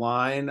offensive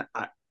line,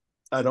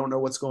 I don't know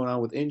what's going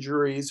on with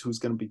injuries, who's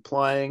going to be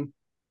playing.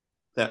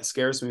 That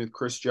scares me with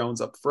Chris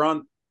Jones up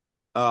front.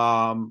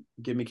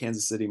 Give me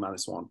Kansas City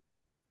 -1.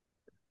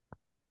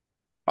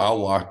 I'll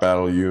lock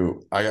battle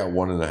you. I got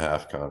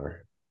 1.5,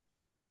 Connor.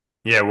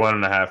 Yeah,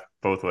 1.5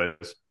 both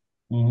ways.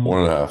 Mm-hmm.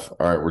 1.5.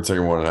 All right, we're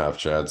taking 1.5.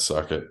 Chad,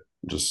 suck it.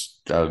 Just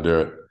got to do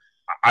it.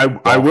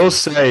 I will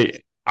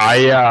say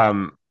I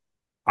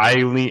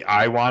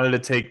wanted to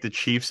take the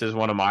Chiefs as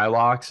one of my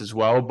locks as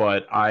well,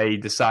 but I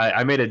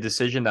made a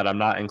decision that I'm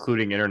not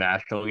including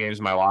international games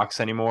in my locks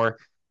anymore.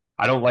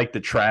 I don't like the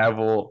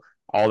travel,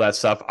 all that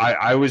stuff.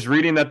 I was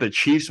reading that the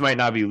Chiefs might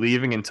not be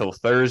leaving until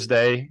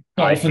Thursday.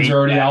 Dolphins are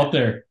already out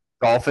there.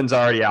 Dolphins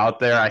already out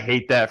there. I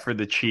hate that for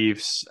the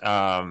Chiefs.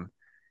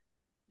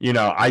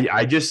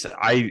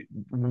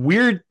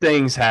 Weird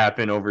things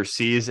happen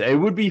overseas. It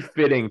would be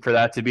fitting for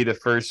that to be the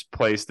first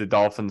place the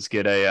Dolphins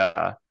get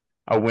a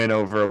win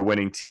over a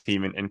winning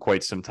team in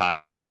quite some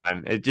time.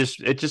 It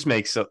just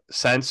makes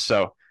sense.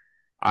 So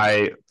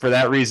for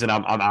that reason,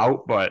 I'm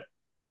out, but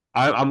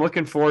I'm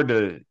looking forward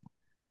to,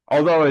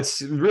 although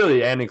it's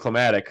really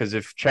anticlimactic because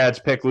if Chad's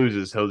pick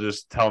loses, he'll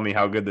just tell me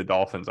how good the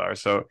Dolphins are.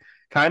 So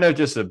kind of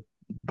just a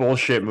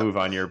bullshit move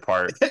on your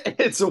part.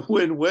 It's a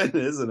win-win,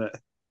 isn't it?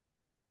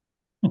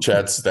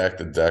 Chad stacked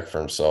the deck for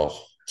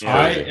himself.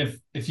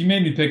 If you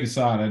made me pick a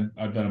side,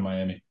 I'd bet on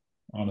Miami,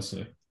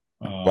 honestly.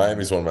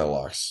 Miami's one of my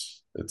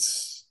locks.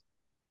 It's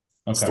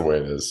the way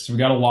it is. So we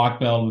got a lock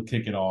bell to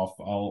kick it off.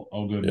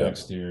 I'll go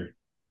next here,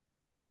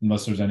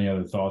 unless there's any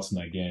other thoughts in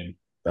that game.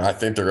 I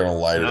think they're gonna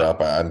light it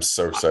up. I'm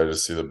so excited to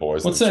see the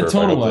boys. What's that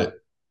total at?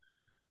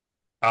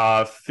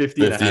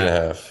 50 and a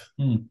half.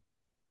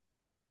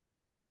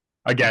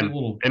 Again,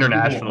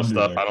 international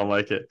stuff. I don't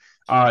like it.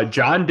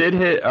 John did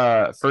hit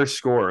first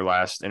score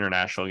last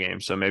international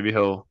game, so maybe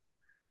he'll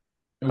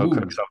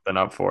cook something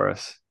up for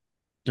us.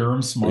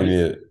 Durham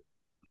Smythe.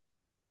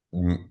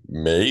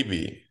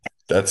 Maybe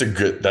that's a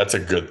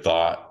good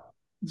thought.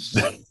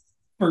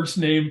 First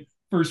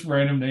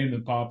random name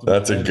that popped.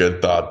 That's a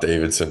good thought,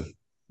 Davidson.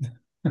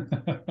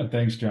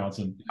 Thanks,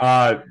 Johnson.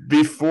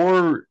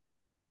 Before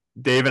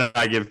David and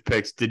I give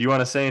picks, did you want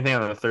to say anything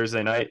on the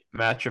Thursday night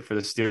matchup for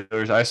the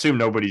Steelers? I assume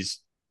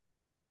nobody's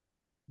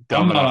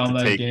dumb enough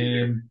to take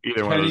game.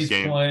 Either one of those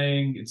games.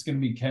 Playing. It's going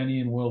to be Kenny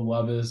and Will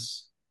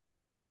Levis.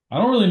 I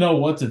don't really know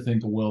what to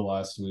think of Will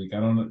last week. I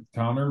don't know,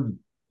 Connor.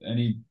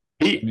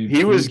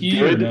 He was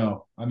good.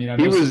 No, I mean, I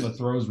know some of the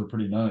throws were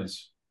pretty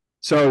nice.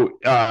 So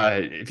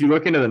if you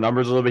look into the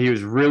numbers a little bit, he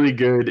was really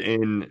good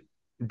in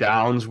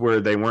downs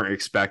where they weren't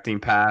expecting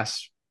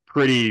pass.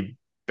 Pretty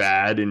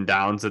bad in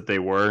downs that they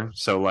were.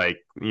 So like,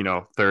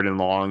 third and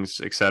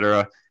longs,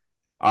 etc.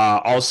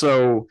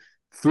 Also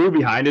threw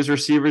behind his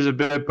receivers a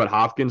bit, but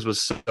Hopkins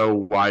was so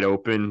wide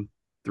open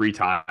 3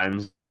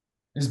 times.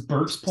 Is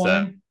Burks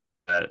playing?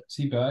 Is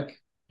he back?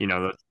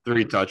 The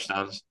 3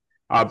 touchdowns.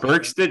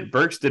 Burks did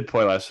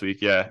play last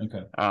week, yeah.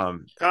 Okay.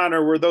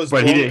 Connor, were those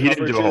but he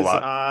didn't do a whole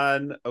lot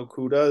on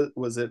Okuda?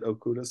 Was it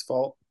Okuda's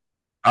fault?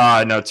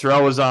 No,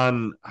 Terrell was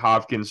on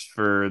Hopkins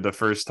for the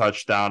first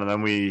touchdown, and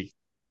then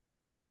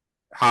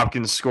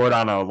Hopkins scored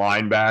on a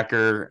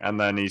linebacker, and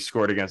then he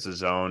scored against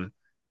his own.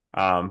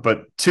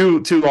 But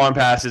two long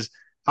passes.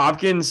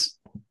 Hopkins,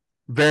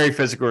 very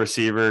physical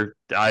receiver.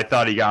 I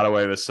thought he got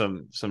away with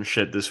some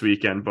shit this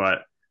weekend,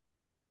 but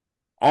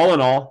all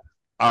in all,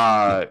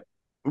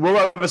 Will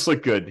Levis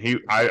looked good.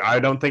 I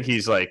don't think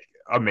he's like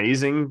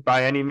amazing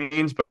by any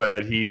means,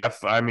 but you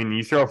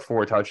throw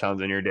 4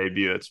 touchdowns in your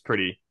debut. It's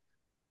pretty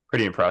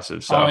pretty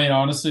impressive. So I mean,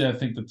 honestly, I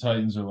think the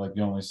Titans are like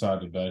the only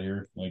side to bet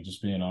here. Like,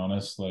 just being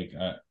honest, like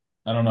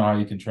I don't know how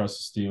you can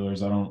trust the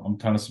Steelers. I'm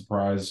kind of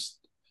surprised.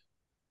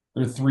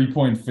 They're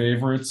 3-point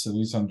favorites, at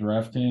least on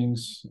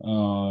DraftKings.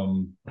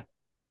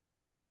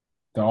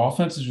 The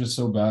offense is just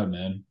so bad,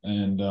 man.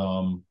 And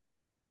I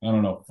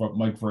don't know,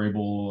 Mike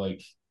Vrabel,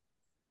 like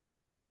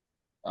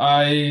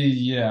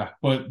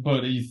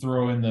but you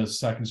throw in the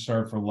second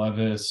start for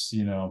Levis,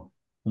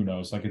 who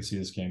knows? I could see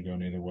this game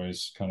going either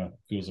ways. Kind of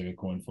feels like a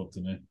coin flip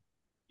to me.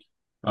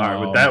 all right,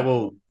 with that,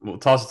 we'll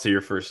toss it to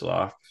your first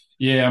lock.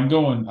 Yeah, I'm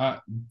going.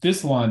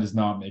 This line does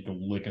not make a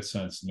lick of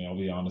sense to me. I'll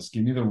be honest.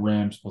 Give me the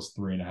Rams plus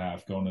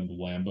 3.5 going into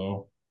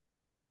Lambeau.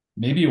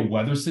 Maybe a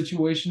weather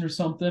situation or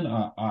something.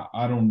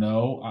 I don't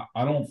know.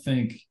 I don't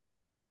think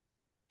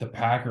the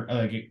Packer,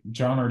 like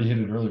John already hit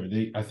it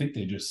earlier. I think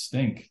they just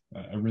stink.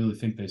 I really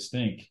think they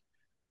stink.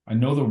 I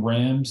know the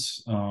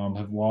Rams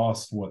have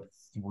lost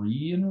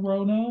 3 in a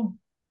row now.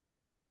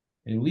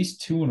 At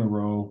least 2 in a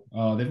row.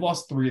 They've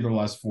lost 3 of their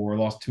last 4.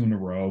 Lost 2 in a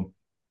row.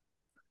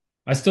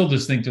 I still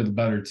just think they're the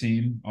better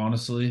team,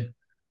 honestly.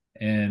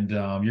 And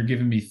you're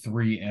giving me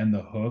 3 and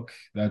the hook.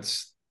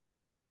 That's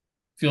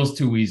feels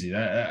too easy.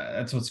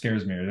 That's what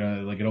scares me.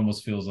 Like it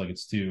almost feels like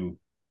it's too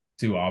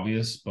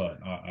obvious. But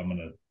I'm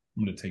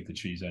gonna take the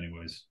cheese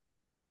anyways.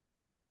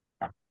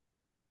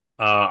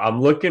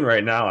 I'm looking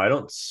right now. I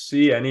don't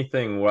see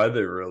anything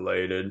weather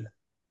related.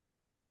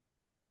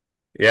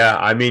 Yeah,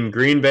 I mean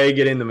Green Bay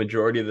getting the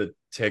majority of the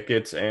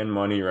tickets and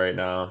money right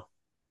now.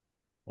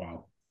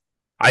 Wow.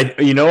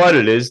 You know what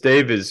it is,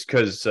 Dave, is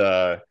because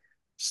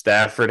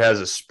Stafford has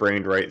a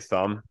sprained right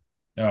thumb.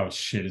 Oh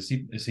shit! Is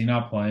he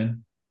not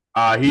playing?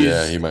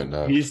 He might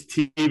not. He's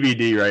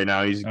TBD right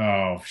now. He's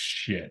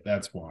shit.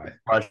 That's why.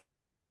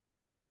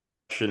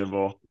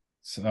 Questionable.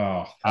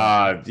 Oh.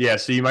 Yeah.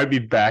 So you might be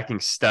backing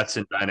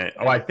Stetson Bennett.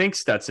 Oh, I think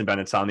Stetson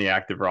Bennett's on the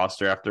active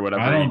roster after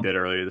whatever he did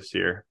earlier this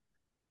year.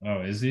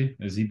 Oh, is he?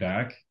 Is he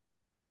back?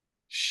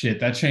 Shit,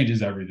 that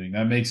changes everything.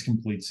 That makes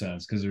complete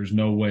sense because there's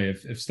no way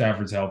if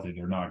Stafford's healthy,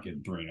 they're not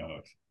getting 3 and a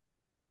hook.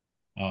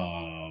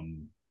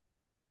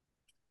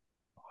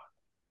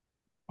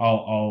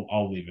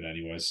 I'll leave it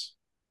anyways.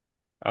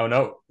 Oh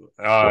no!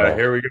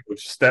 Here we go.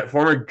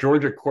 Former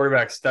Georgia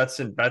quarterback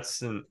Stetson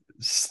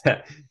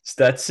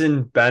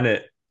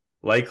Bennett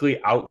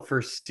likely out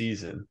for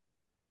season.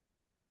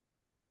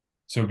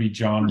 So it'd be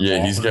John. Yeah,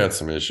 Wofford. He's got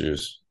some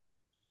issues.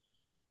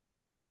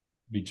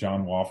 Be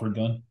John Wofford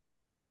then.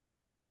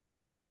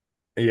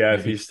 Yeah, maybe.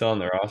 If he's still on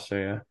the roster,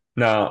 yeah.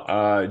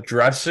 No,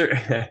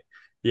 Dresser.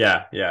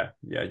 yeah,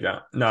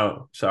 John.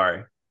 No,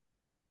 sorry.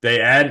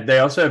 They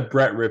also have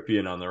Brett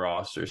Ripien on the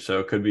roster,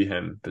 so it could be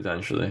him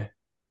potentially.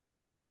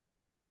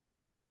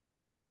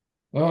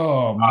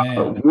 Oh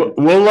man.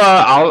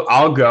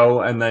 I'll go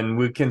and then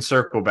we can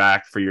circle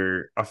back for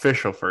your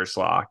official first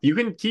lock. You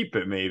can keep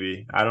it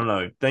maybe. I don't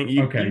know.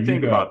 You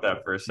think about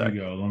that for a second.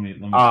 You go. Let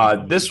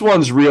me this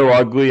one's real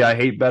ugly. I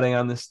hate betting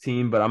on this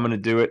team, but I'm gonna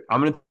do it.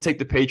 I'm gonna take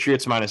the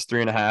Patriots minus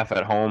 3.5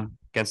 at home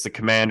against the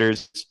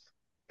Commanders.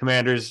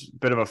 Commanders,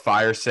 bit of a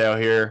fire sale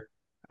here.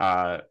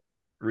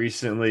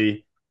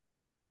 Recently.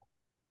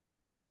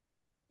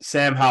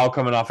 Sam Howell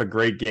coming off a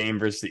great game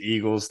versus the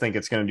Eagles. Think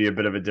it's going to be a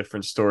bit of a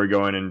different story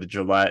going into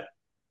Gillette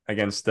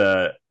against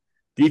the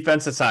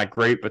defense that's not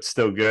great, but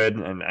still good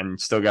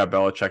and still got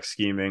Belichick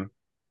scheming.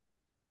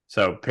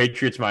 So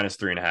Patriots minus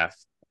 3.5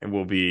 and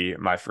will be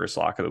my first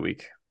lock of the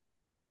week.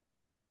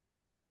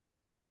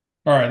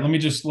 All right, let me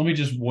just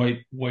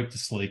wipe the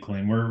slate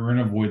clean. We're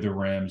gonna avoid the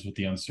Rams with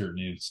the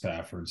uncertainty of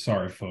Stafford.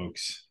 Sorry,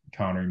 folks.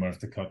 Connor, you might have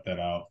to cut that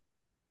out.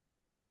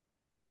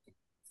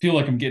 Feel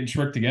like I'm getting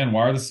tricked again.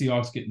 Why are the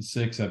Seahawks getting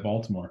 6 at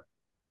Baltimore?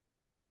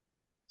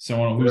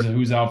 Someone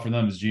who's out for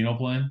them, is Geno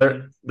playing?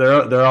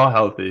 They're all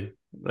healthy.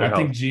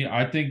 I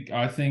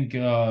think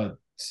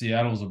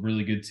Seattle's a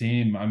really good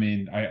team. I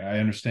mean, I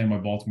understand why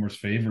Baltimore's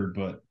favored,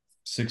 but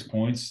 6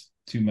 points,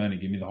 too many.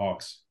 Give me the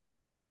Hawks.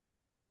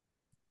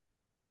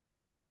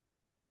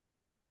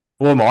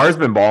 Well, Lamar's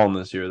been balling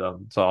this year,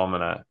 though. So I'm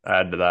gonna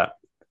add to that.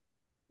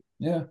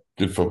 Yeah,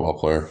 good football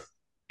player.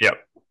 Yep.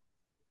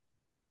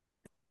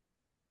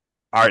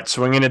 All right,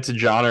 swinging it to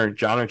John or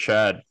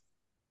Chad.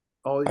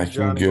 I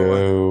can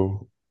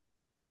go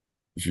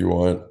if you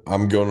want.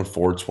 I'm going to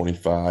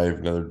 425,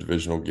 another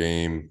divisional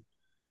game.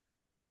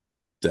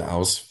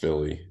 Dallas,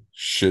 Philly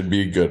should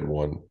be a good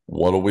one.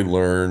 What do we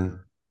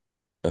learn?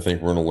 I think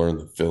we're going to learn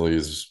that Philly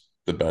is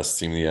the best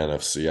team in the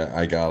NFC.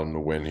 I got them to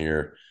win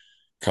here.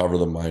 Cover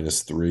the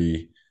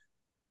 -3.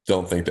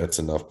 Don't think that's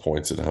enough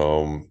points at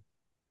home.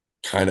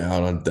 Kind of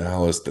out on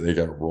Dallas. They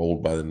got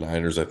rolled by the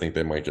Niners. I think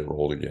they might get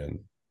rolled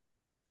again.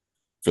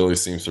 Philly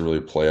seems to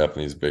really play up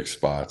in these big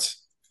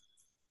spots.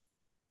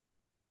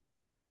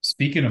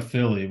 Speaking of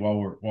Philly, while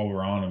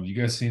we're on them, you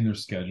guys seen their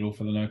schedule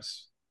for the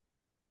next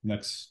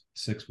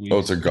 6 weeks? Oh,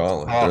 it's a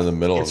gauntlet. They're in the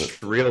middle of it.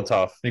 It's real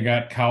tough. They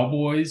got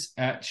Cowboys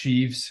at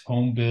Chiefs,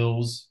 home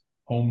Bills,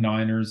 home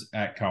Niners,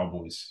 at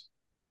Cowboys.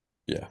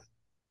 Yeah.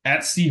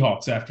 At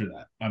Seahawks after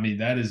that. I mean,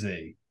 that is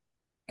a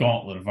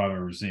gauntlet if I've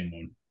ever seen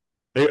one.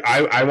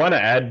 I want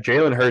to add,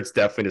 Jalen Hurts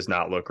definitely does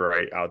not look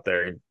right out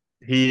there.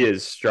 He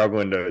is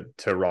struggling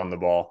to run the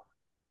ball.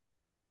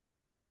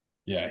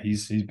 Yeah,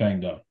 he's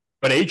banged up.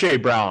 But A.J.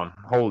 Brown,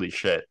 holy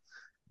shit,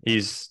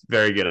 he's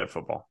very good at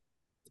football.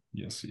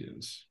 Yes, he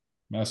is.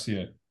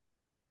 Messier.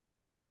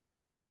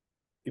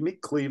 Give me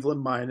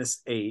Cleveland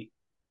 -8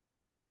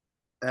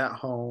 at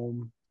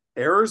home.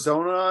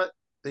 Arizona,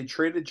 they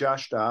traded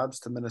Josh Dobbs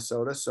to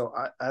Minnesota, so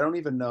I don't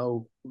even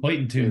know.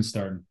 Clayton Tune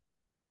starting.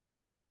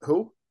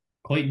 Who?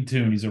 Clayton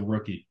Tune, he's a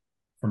rookie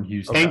from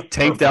Houston.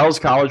 Tank Dell's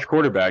college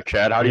quarterback,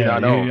 Chad. How do you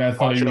not know? I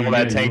thought you know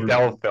that Tank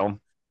Dell film.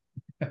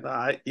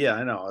 Yeah,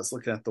 I know. I was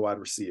looking at the wide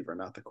receiver,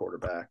 not the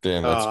quarterback.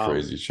 Damn, that's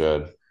crazy,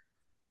 Chad.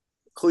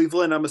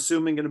 Cleveland, I'm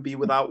assuming, going to be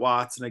without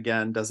Watson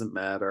again. Doesn't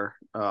matter.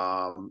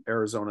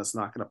 Arizona's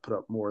not going to put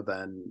up more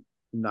than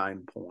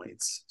 9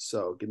 points.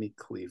 So give me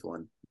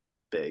Cleveland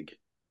big.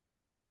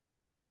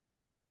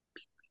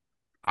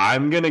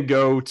 I'm going to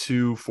go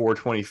to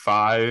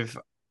 425.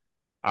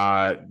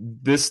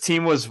 This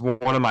team was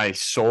one of my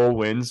sole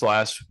wins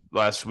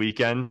last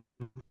weekend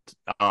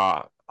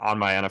on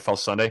my NFL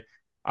Sunday.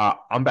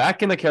 I'm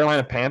back in the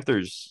Carolina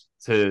Panthers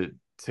to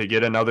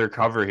get another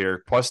cover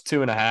here.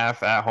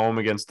 +2.5 at home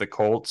against the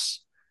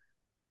Colts.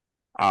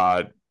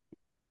 Gardner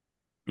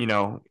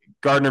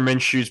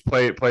Minshew's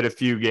played a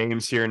few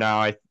games here now.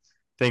 I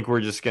think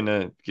we're just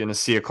gonna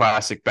see a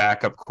classic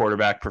backup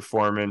quarterback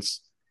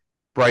performance.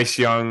 Bryce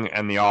Young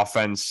and the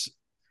offense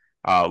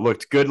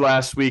looked good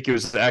last week. It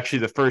was actually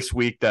the first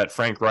week that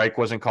Frank Reich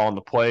wasn't calling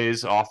the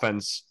plays.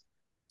 Offense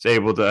was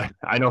able to,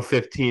 I know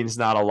 15 is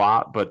not a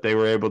lot, but they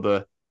were able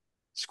to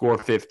score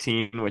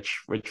 15,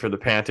 which for the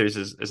Panthers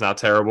is not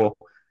terrible.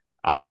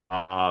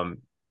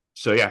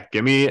 So yeah,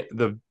 give me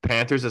the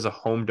Panthers as a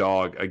home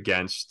dog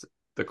against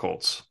the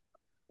Colts.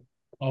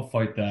 I'll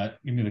fight that.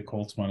 Give me the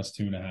Colts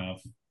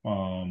 -2.5.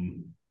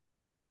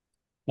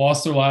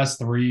 Lost their last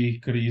 3,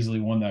 could have easily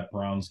won that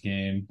Browns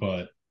game,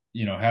 but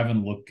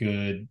haven't looked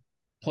good.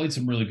 Played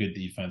some really good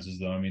defenses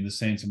though. I mean, the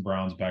Saints and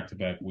Browns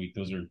back-to-back week.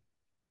 Those are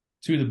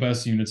 2 of the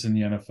best units in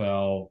the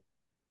NFL.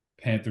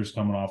 Panthers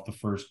coming off the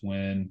first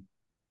win.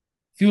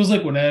 Feels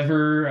like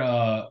whenever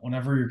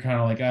you're kind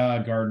of like,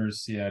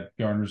 Gardner's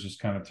just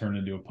kind of turned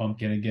into a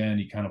pumpkin again.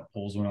 He kind of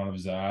pulls one out of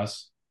his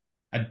ass.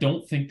 I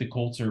don't think the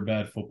Colts are a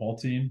bad football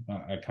team.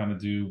 I kind of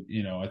do.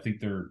 I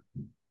think they're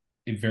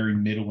a very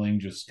middling,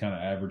 just kind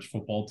of average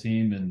football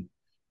team, and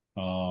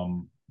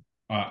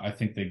I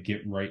think they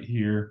get right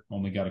here.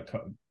 Only got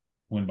to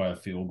win by a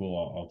field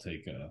goal. I'll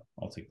take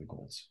the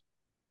Colts.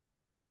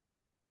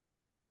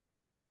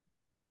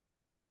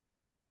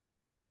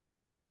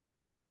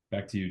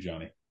 Back to you,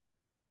 Johnny.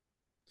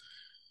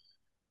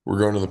 We're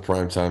going to the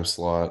primetime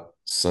slot,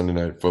 Sunday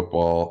Night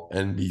Football,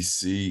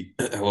 NBC.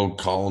 Hello,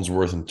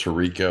 Collinsworth and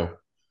Tirico.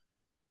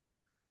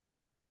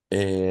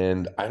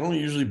 And I don't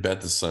usually bet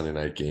the Sunday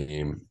night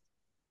game,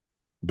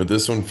 but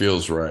this one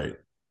feels right.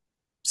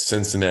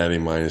 Cincinnati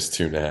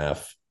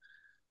 -2.5.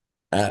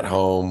 At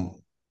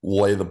home,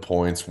 lay the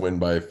points, win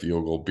by a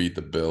field goal, beat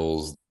the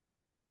Bills.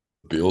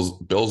 Bills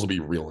will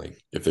be reeling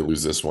if they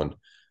lose this one.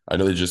 I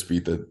know they just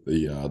beat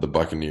the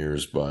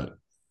Buccaneers, but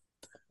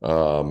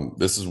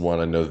this is one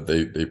I know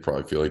that they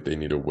probably feel like they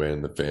need to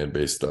win. The fan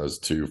base does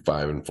too.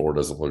 5-4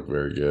 doesn't look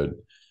very good.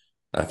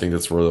 I think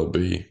that's where they'll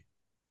be.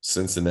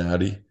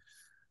 Cincinnati,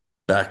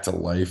 back to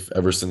life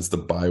ever since the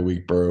bye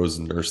week. Burrow's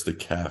nursed the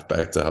calf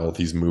back to health.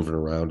 He's moving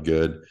around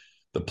good.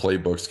 The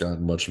playbook's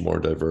gotten much more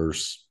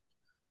diverse.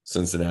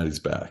 Cincinnati's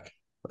back.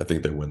 I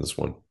think they win this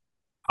one.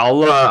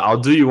 I'll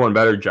do you one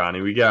better,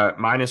 Johnny. We got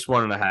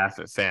 -1.5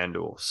 at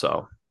FanDuel,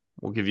 so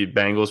we'll give you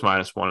Bengals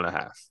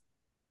 -1.5.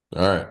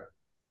 All right.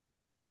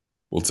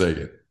 We'll take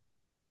it.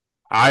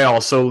 I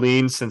also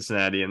lean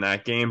Cincinnati in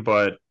that game,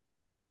 but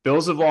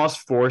Bills have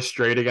lost 4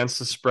 straight against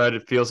the spread.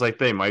 It feels like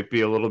they might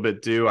be a little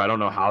bit due. I don't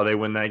know how they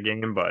win that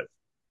game, but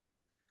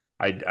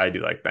I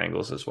do like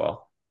Bengals as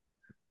well.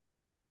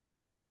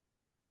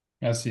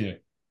 I see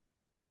it.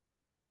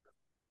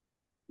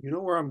 You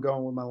know where I'm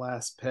going with my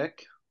last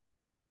pick?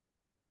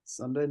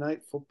 Sunday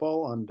Night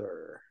Football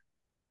under.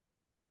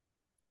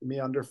 Give me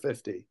under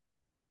 50.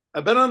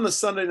 I've been on the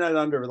Sunday night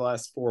under the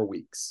last 4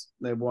 weeks.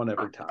 They've won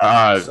every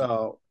time.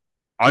 So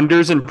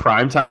unders in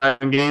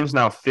primetime games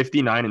now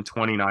 59 and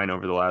 29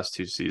 over the last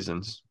 2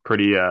 seasons.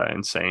 Pretty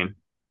insane.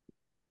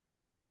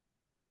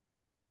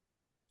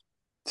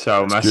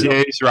 So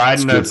Messier's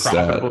riding a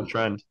profitable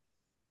trend.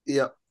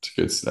 Yep. It's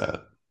a good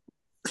stat.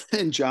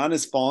 And John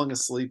is falling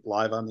asleep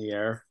live on the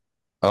air.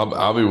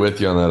 I'll be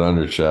with you on that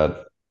under, Chad.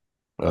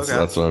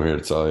 That's what I'm here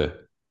to tell you.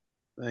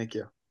 Thank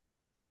you.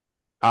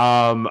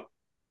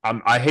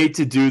 I hate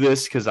to do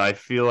this because I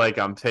feel like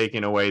I'm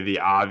taking away the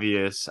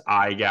obvious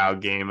eye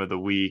gough game of the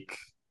week.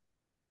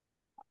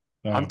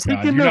 I'm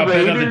taking the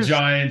Raiders. The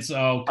Giants.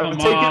 Oh, come on. I'm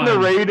taking the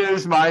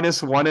Raiders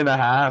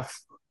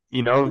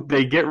 -1.5.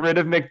 They get rid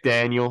of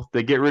McDaniel.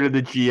 They get rid of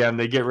the GM.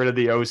 They get rid of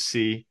the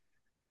OC.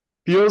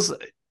 Feels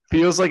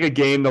like a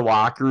game the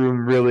locker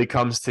room really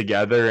comes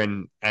together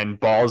and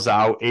balls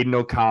out. Aiden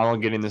O'Connell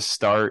getting the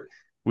start.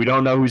 We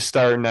don't know who's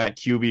starting at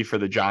QB for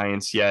the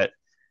Giants yet.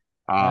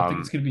 I think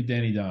it's going to be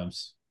Danny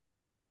Dimes.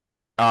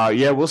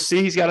 Yeah, we'll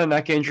see. He's got a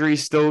neck injury,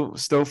 still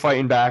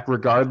fighting back.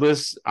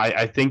 Regardless,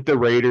 I think the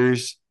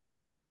Raiders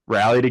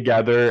rally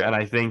together, and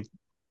I think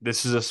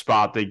this is a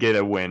spot they get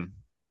a win.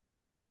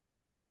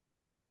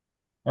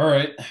 All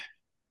right.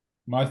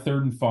 My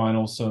third and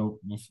final. So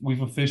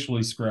we've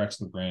officially scratched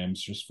the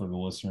Rams, just for the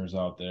listeners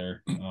out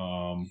there.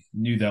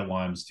 Knew that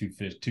line was too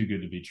good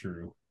to be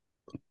true.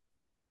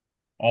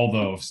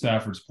 Although if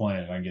Stafford's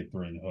playing, I can get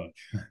 3 in the hook.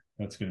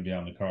 That's going to be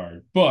on the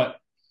card. But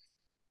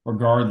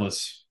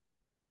regardless,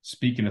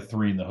 speaking of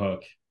 3 in the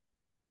hook,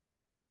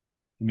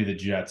 give me the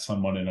Jets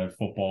on Monday Night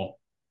Football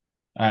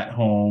at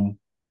home.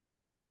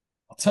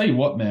 I'll tell you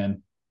what,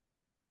 man.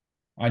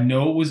 I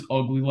know it was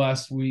ugly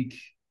last week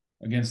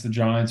against the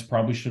Giants.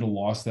 Probably should have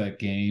lost that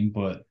game,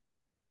 but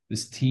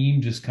this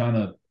team just kind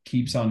of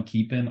keeps on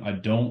keeping. I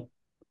don't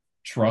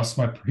trust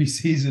my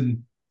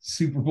preseason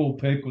Super Bowl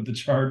pick with the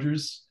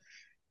Chargers,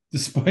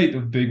 despite the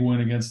big win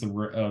against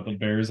the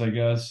Bears, I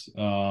guess.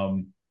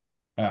 They're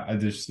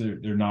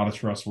not a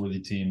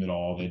trustworthy team at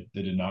all. They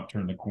did not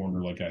turn the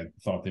corner like I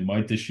thought they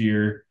might this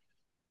year.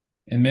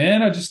 And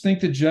man, I just think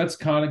the Jets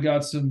kind of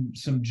got some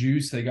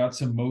juice. They got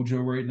some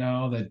mojo right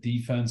now. That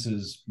defense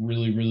is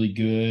really, really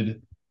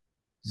good.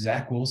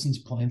 Zach Wilson's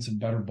playing some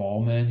better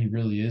ball, man. He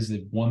really is.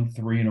 They've won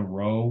 3 in a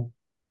row.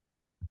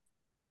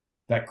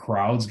 That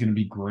crowd's going to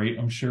be great,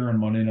 I'm sure, on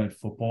Monday Night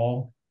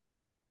Football.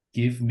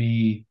 Give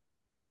me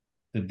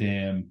the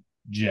damn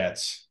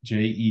Jets.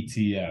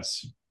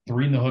 Jets.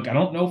 3 in the hook. I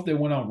don't know if they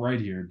went out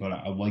right here, but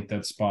I like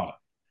that spot.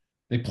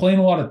 They play in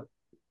a lot of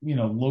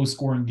low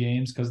scoring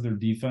games because of their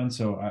defense.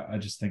 So I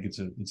just think it's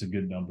a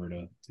good number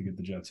to get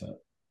the Jets at.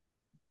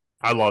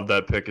 I love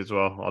that pick as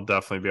well. I'll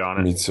definitely be on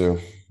it. Me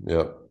too.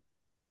 Yep.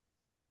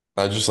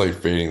 I just like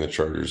fading the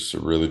Chargers.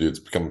 It really do. It's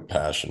become a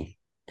passion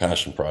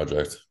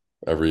project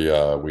every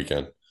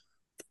weekend.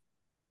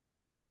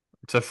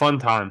 It's a fun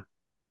time.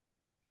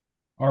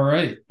 All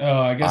right.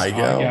 I guess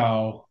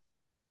go.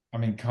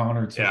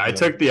 Connor took I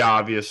took the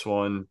obvious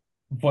one.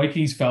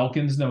 Vikings,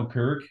 Falcons, no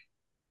Kirk.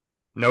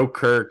 No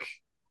Kirk.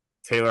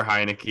 Taylor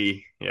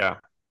Heineke. Yeah.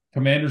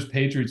 Commanders,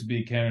 Patriots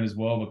beat Canada as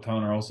well, but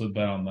Connor also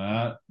bet on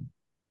that.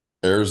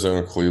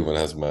 Arizona, Cleveland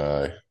has my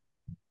eye.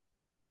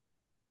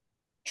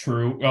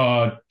 True.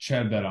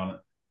 Chad bet on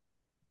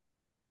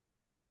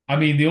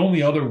it. The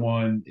only other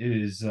one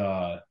is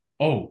we're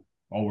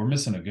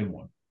missing a good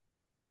one.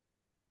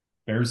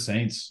 Bears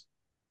Saints.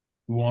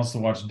 Who wants to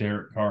watch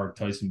Derek Carr,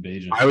 Tyson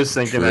Bagent? I was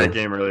thinking that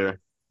game earlier.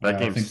 That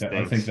game stinks.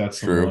 I think that's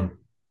the one.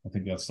 I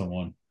think that's the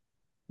one.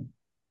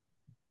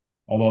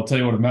 Although I'll tell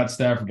you what, if Matt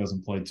Stafford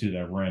doesn't play too,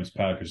 that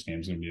Rams-Packers game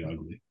is going to be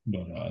ugly.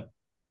 But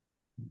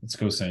let's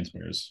go Saints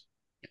Bears.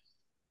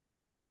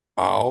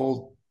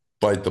 I'll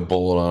bite the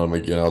bullet on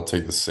them again. I'll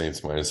take the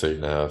Saints minus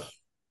 8.5.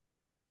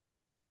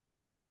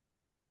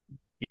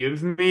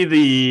 Give me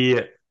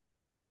the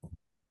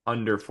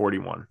under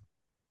 41.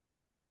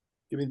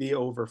 Give me the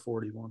over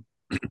 41.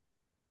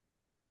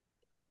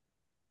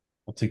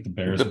 I'll take the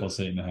Bears plus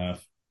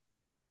 8.5.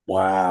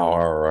 Wow.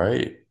 All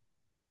right.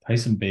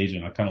 Tyson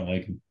Bagent. I kind of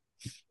like him.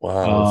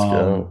 Wow. Let's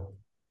go.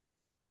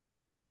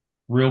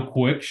 Real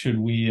quick, should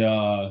we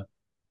World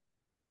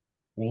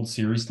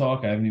Series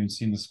talk? I haven't even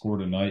seen the score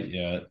tonight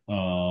yet.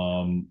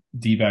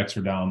 D-backs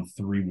are down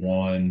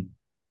 3-1.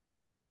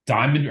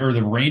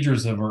 The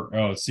Rangers are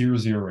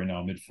 0-0 right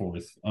now,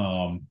 mid-4th.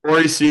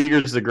 Corey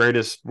Seager's the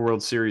greatest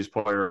World Series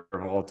player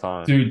of all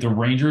time. Dude, the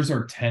Rangers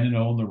are 10-0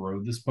 on the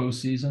road this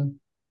postseason.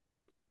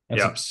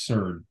 That's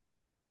absurd.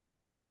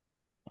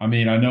 I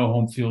know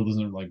home field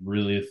isn't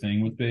really a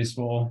thing with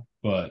baseball,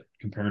 but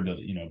compared to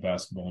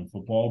basketball and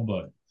football,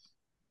 but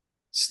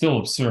still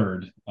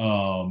absurd.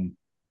 Although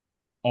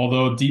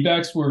if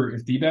D-backs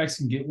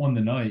can get one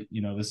tonight,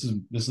 this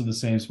is the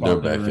same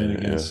spot they were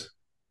in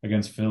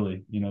against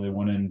Philly. They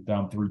went in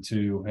down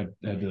 3-2, had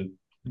to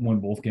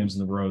win both games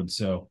on the road.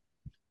 So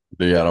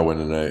they gotta win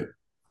tonight.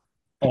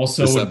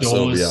 Also, this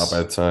episode will be out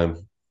by the time.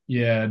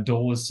 Yeah,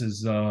 Dolis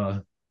is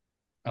out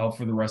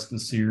for the rest of the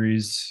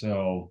series,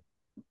 so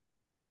we'll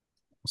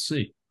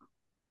see.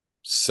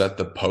 Set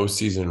the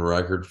postseason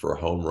record for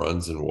home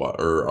runs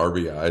or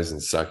RBIs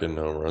and second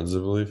home runs, I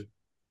believe.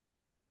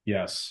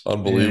 Yes,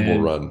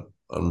 unbelievable run.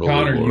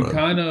 Connor, you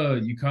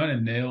kind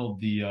of nailed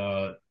the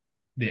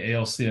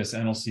ALCS,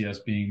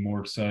 NLCS being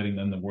more exciting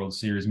than the World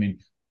Series.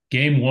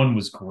 Game 1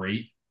 was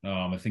great.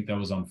 I think that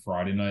was on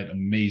Friday night.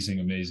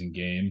 Amazing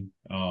game.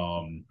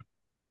 The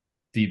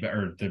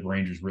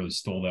Rangers really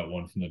stole that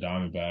one from the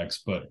Diamondbacks,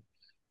 but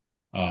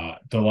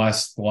the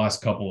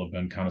last couple have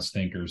been kind of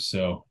stinkers.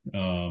 So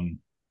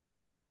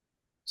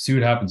see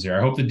what happens here.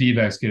 I hope the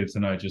D-backs get it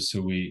tonight, just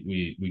so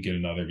we get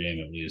another game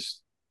at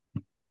least.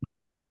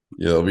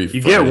 Yeah, it'll be.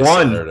 You get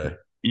one. Saturday.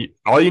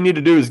 All you need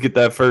to do is get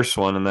that first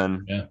one, and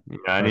then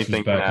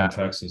anything back in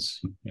Texas.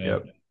 Yeah.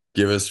 Yep.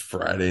 Give us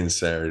Friday and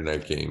Saturday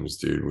night games,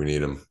 dude. We need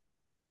them.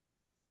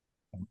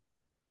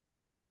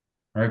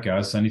 All right,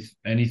 guys.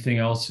 Anything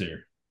else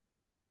here?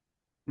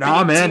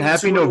 Nah, man.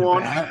 Happy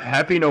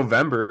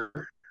November.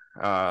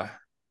 Yeah.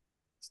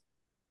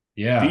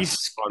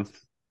 Decent month.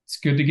 It's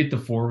good to get the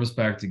four of us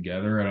back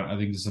together. I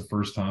think this is the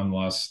first time in the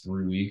last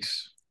 3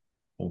 weeks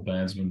whole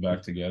band's been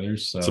back together.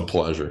 So It's a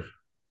pleasure.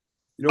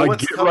 You know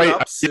what's coming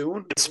up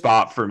soon?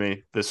 Spot for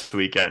me this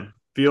weekend.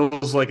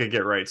 Feels like a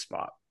get right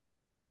spot.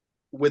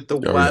 With the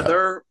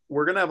weather,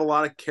 we're gonna have a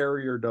lot of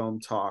Carrier Dome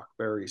talk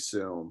very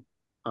soon.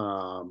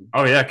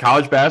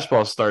 College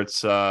basketball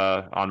starts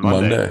on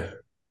Monday.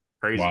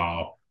 Crazy.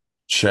 Wow.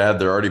 Chad,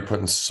 they're already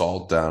putting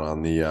salt down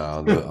on the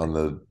on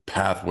the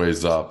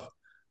pathways up,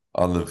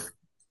 on the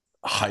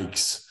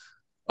hikes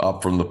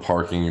up from the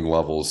parking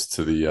levels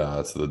to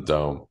the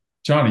dome.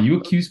 John, are you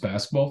a Cuse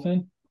basketball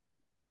fan?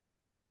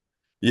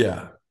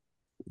 Yeah,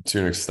 to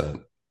an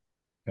extent.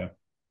 Okay.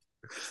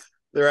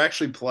 They're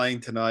actually playing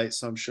tonight,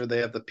 so I'm sure they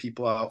have the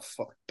people out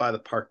by the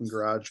parking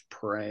garage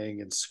praying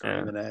and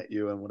screaming at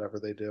you and whatever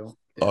they do.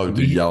 Oh,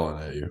 dude,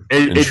 yelling at you.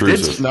 It did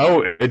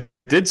snow. It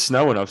did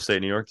snow in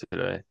upstate New York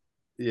today.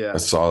 Yeah, I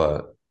saw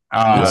that.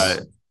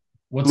 Yes.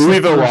 What's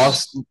Louisville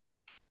lost.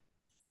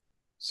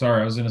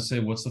 Sorry, I was going to say,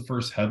 what's the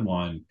first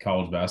headline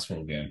college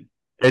basketball game?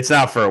 It's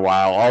not for a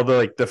while. All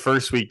the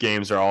first week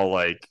games are all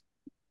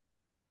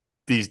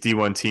these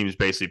D1 teams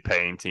basically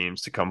paying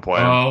teams to come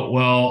play. Oh,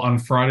 well, on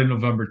Friday,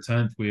 November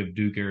 10th, we have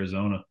Duke,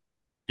 Arizona.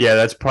 Yeah,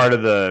 that's part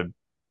of the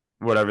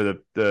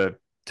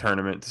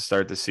tournament to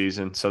start the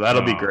season. So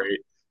that'll be great.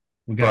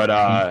 We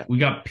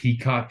got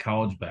Peacock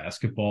college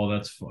basketball.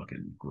 That's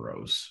fucking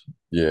gross.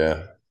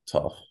 Yeah,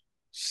 tough.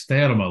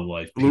 Stay out of my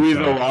life. Peacock.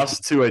 Louisville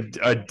lost to a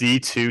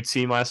D2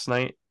 team last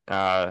night.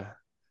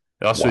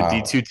 Also a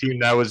D2 team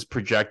that was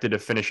projected to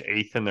finish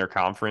 8th in their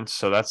conference.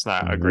 So that's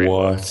not a great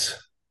look.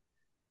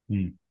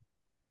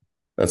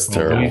 That's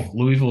terrible.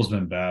 Louisville's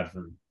been bad for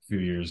a few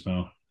years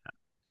now.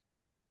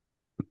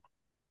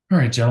 All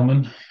right,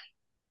 gentlemen.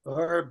 All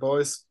right,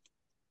 boys.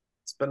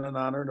 It's been an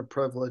honor and a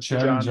privilege.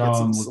 Chad and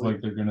John look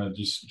like they're gonna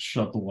just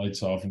shut the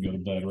lights off and go to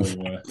bed right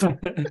away.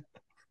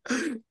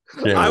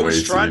 I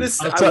was trying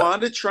to. I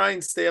wanted to try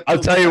and stay up. I'll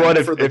tell you what.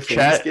 If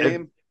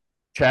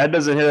Chad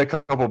doesn't hit a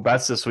couple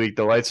bets this week,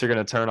 the lights are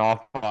gonna turn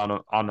off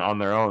on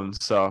their own.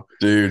 So,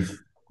 dude,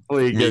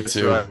 me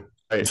too.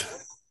 Right.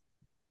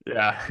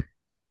 Yeah.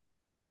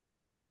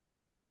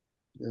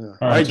 Yeah.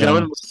 All right,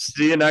 gentlemen. We'll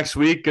see you next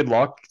week. Good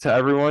luck to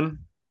everyone.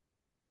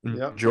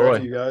 Yep. Enjoy.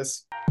 You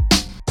guys.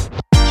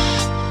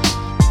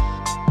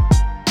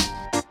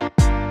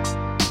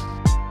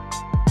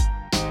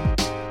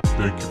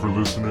 Thank you for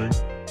listening.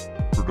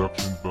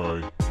 Production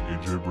by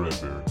AJ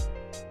Bradbury.